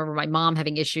passed, I can remember my mom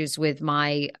having issues with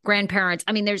my grandparents.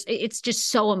 I mean, it's just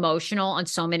so emotional on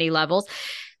so many levels.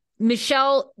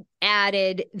 Michelle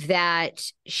added that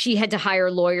she had to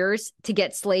hire lawyers to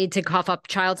get Slade to cough up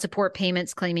child support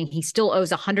payments, claiming he still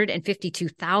owes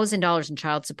 $152,000 in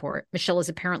child support. Michelle has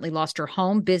apparently lost her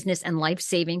home, business, and life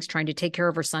savings trying to take care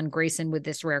of her son, Grayson, with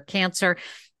this rare cancer.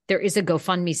 There is a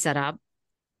GoFundMe set up.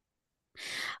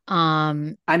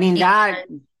 I mean, that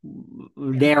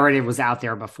narrative was out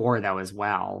there before, though, as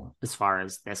well, as far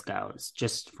as this goes,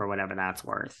 just for whatever that's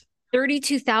worth.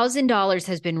 $32,000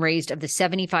 has been raised of the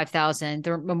 $75,000,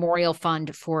 the memorial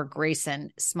fund for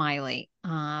Grayson Smiley.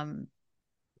 I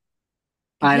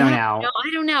don't know. No,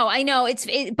 I don't know. I know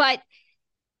but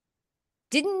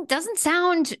doesn't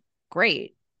sound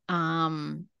great.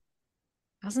 Doesn't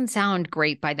sound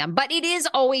great by them, but it is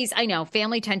always, I know,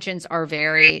 family tensions are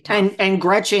very tough. And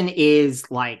Gretchen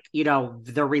is like,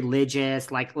 the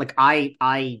religious, like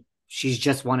she's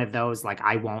just one of those, like,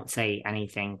 I won't say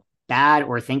anything bad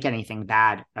or think anything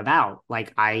bad about.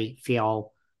 Like, I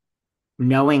feel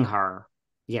knowing her,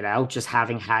 just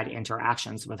having had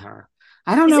interactions with her.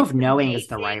 I don't know if knowing is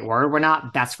the right word. We're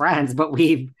not best friends, but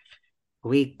we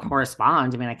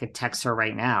correspond. I mean, I could text her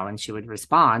right now and she would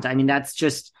respond. I mean, that's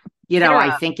just,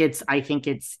 I think it's,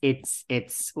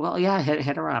 well, yeah,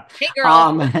 hit her up. Hey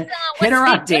girl, hit her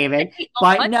up, David.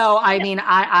 But no, I mean,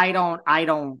 I don't,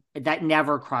 that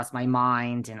never crossed my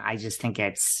mind. And I just think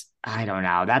I don't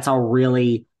know. That's a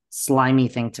really slimy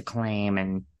thing to claim.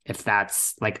 And if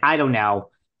that's like, I don't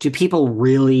know, do people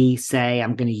really say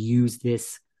I'm going to use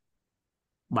this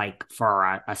like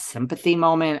for a sympathy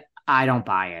moment? I don't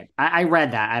buy it. I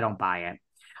read that. I don't buy it.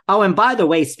 Oh, and by the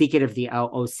way, speaking of the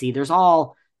OC, there's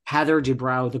all Heather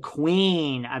Dubrow, the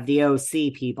queen of the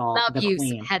OC people. Love the you,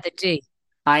 queen. Heather D.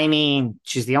 I mean,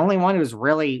 she's the only one who's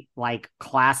really like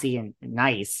classy and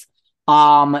nice.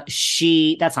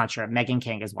 That's not true. Meghan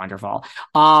King is wonderful.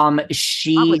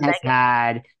 She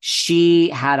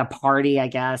had a party, I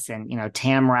guess, and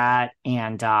Tamrat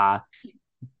and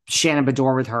Shannon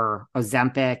Bedore with her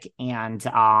Ozempic and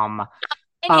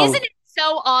isn't it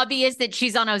so obvious that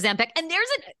she's on Ozempic. And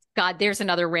there's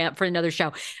another rant for another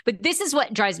show. But this is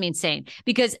what drives me insane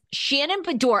because Shannon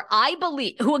Bedore, I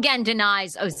believe, who again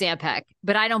denies Ozempic,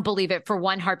 but I don't believe it for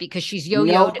one heart because she's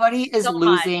yo-yoed Nobody is so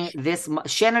much. losing this much.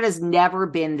 Shannon has never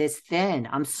been this thin.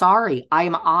 I'm sorry. I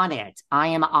am on it. I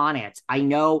am on it. I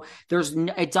know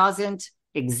it doesn't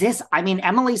exist. I mean,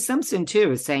 Emily Simpson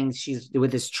too is saying she's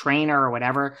with this trainer or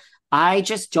whatever. I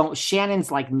just don't.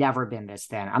 Shannon's like never been this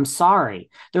thin. I'm sorry.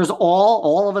 There's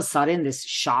all of a sudden this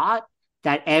shot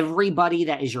that everybody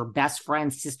that is your best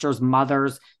friend, sister's,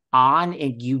 mother's on,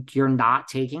 and you're not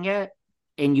taking it,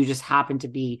 and you just happen to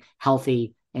be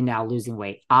healthy and now losing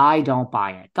weight. I don't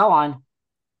buy it. Go on.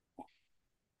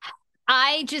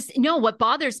 I just know what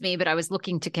bothers me, but I was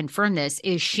looking to confirm this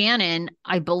is Shannon,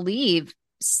 I believe,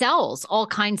 sells all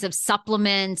kinds of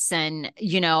supplements and,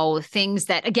 things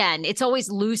that, again, it's always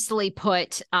loosely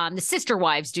put. The sister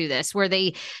wives do this where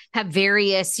they have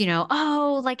various,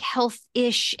 like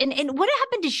health-ish. And what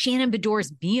happened to Shannon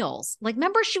Bedore's meals? Like,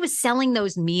 remember she was selling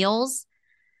those meals?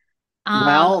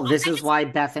 Well, this is why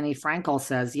Bethany Frankel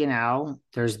says,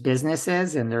 there's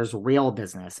businesses and there's real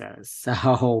businesses.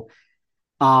 So,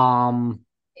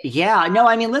 yeah, no,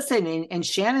 I mean, listen, in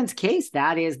Shannon's case,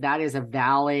 that is a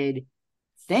valid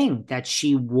thing that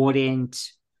she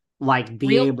wouldn't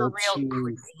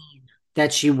that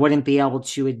she wouldn't be able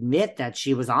to admit that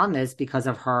she was on this because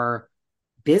of her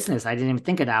business. I didn't even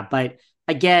think of that. But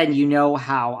again, you know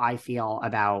how I feel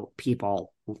about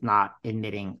people not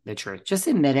admitting the truth. Just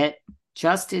admit it.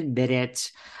 Just admit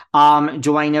it.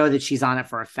 Do I know that she's on it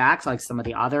for a fact like some of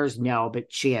the others? No,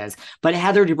 but she is. But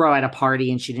Heather Dubrow had a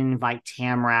party and she didn't invite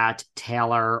Tamrat,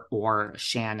 Taylor, or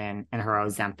Shannon and her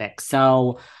Ozempic.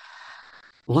 So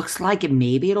looks like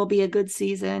maybe it'll be a good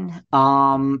season.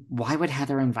 Why would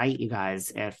Heather invite you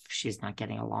guys if she's not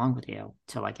getting along with you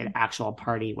to like an actual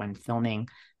party when filming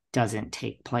doesn't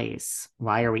take place?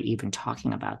 Why are we even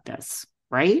talking about this?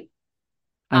 Right?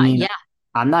 I mean, yeah.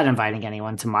 I'm not inviting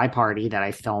anyone to my party that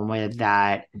I film with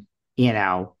that,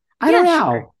 I don't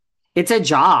know. Sure. It's a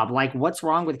job. Like, what's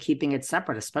wrong with keeping it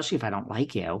separate, especially if I don't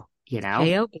like you,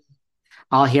 Okay.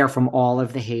 I'll hear from all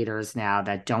of the haters now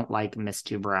that don't like Miss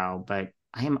Dubrow, but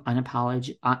I am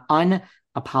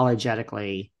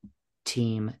unapologetically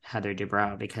team Heather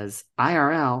Dubrow because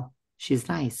IRL, she's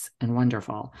nice and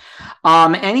wonderful.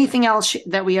 Anything else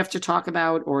that we have to talk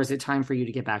about, or is it time for you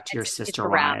to get back to your sister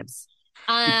wives?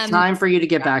 It's time for you to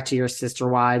get back to your sister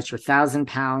wives, your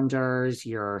 1,000-pounders,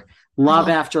 your love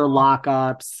after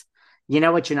lockups. You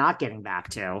know what you're not getting back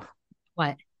to?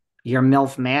 What? Your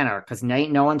MILF Manor, because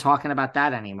ain't no one talking about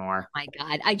that anymore. My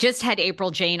God. I just had April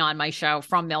Jane on my show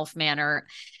from MILF Manor.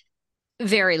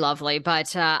 Very lovely,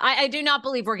 but I do not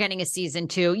believe we're getting a season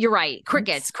 2. You're right.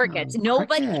 Crickets.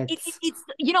 Nobody. It's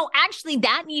actually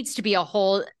that needs to be a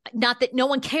whole. Not that no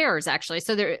one cares actually.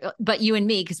 So but you and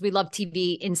me because we love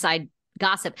TV inside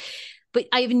gossip. But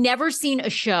I've never seen a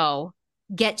show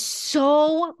get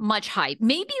so much hype.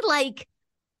 Maybe like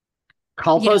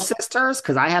Culpo Sisters,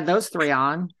 because I had those 3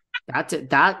 on.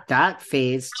 That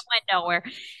phased. Went nowhere.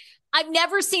 I've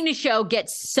never seen a show get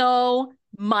so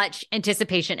much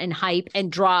anticipation and hype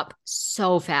and drop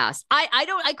so fast.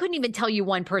 I couldn't even tell you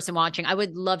one person watching. I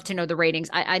would love to know the ratings.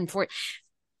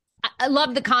 I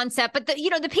love the concept, but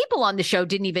the people on the show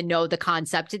didn't even know the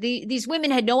concept. These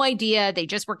women had no idea. They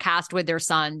just were cast with their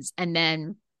sons. And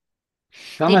then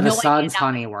some of the sons,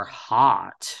 honey, were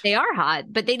hot. They are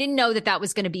hot, but they didn't know that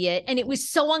was going to be it. And it was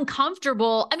so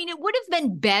uncomfortable. I mean, it would have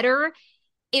been better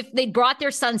if they'd brought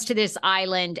their sons to this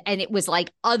island and it was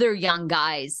like other young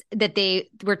guys that they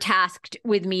were tasked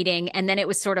with meeting. And then it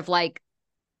was sort of like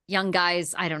young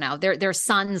guys, I don't know, their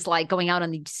sons like going out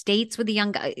on the states with the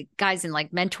young guys and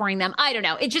like mentoring them. I don't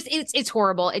know. It's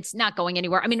horrible. It's not going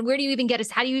anywhere. I mean, how do you even get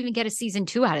a season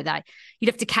 2 out of that? You'd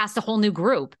have to cast a whole new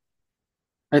group.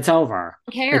 It's over.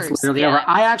 Who cares? It's literally over.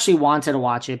 I actually wanted to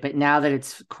watch it, but now that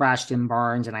it's crashed and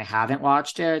burned and I haven't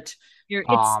watched it,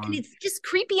 it's just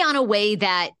creepy on a way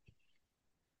that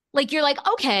like, you're like,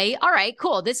 okay, all right,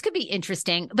 cool. This could be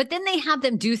interesting. But then they have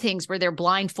them do things where they're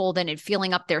blindfolded and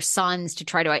feeling up their sons to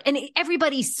try to, and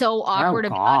everybody's so awkward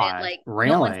about it. Like,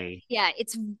 really?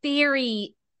 It's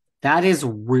very. That is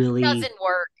really. It doesn't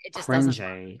work. It just cringy.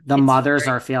 doesn't work. The mothers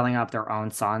are feeling up their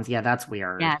own sons. Yeah, that's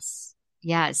weird.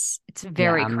 Yes. It's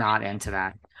very. I'm not into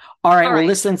that. All right. Well,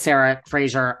 listen, Sarah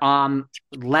Fraser,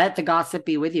 let the gossip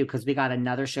be with you because we got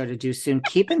another show to do soon.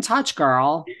 Keep in touch,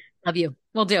 girl. Love you.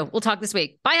 We'll do. We'll talk this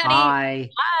week. Bye, honey.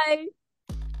 Bye.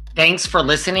 Thanks for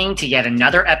listening to yet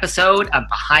another episode of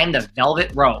Behind the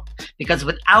Velvet Rope. Because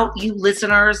without you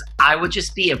listeners, I would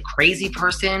just be a crazy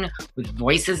person with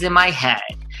voices in my head.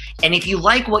 And if you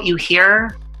like what you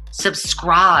hear,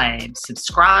 subscribe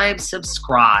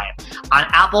on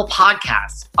Apple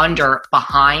Podcasts under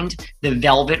Behind the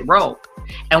Velvet Rope.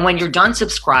 And when you're done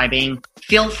subscribing,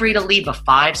 feel free to leave a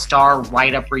 5-star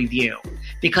write-up review,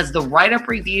 because the write-up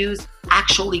reviews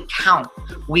actually count.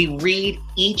 We read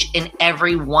each and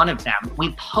every one of them.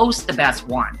 We post the best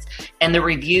ones, and the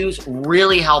reviews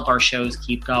really help our shows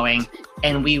keep going.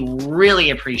 And we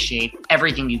really appreciate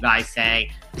everything you guys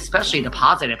say, especially the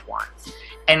positive ones.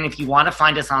 And if you want to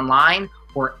find us online,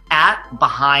 we're at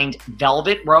Behind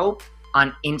Velvet Rope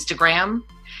on Instagram.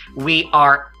 We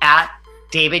are at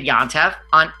David Yontef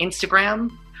on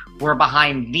Instagram. We're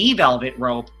Behind the Velvet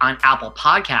Rope on Apple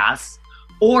Podcasts.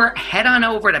 Or head on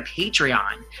over to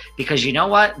Patreon, because you know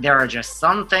what? There are just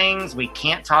some things we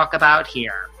can't talk about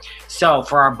here. So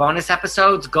for our bonus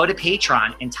episodes, go to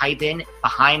Patreon and type in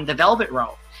Behind the Velvet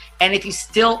Rope. And if you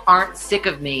still aren't sick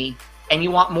of me and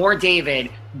you want more David,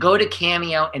 go to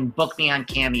Cameo and book me on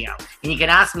Cameo. And you can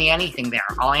ask me anything there.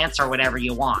 I'll answer whatever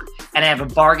you want. And I have a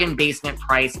bargain basement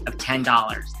price of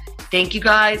 $10. Thank you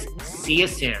guys. See you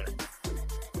soon.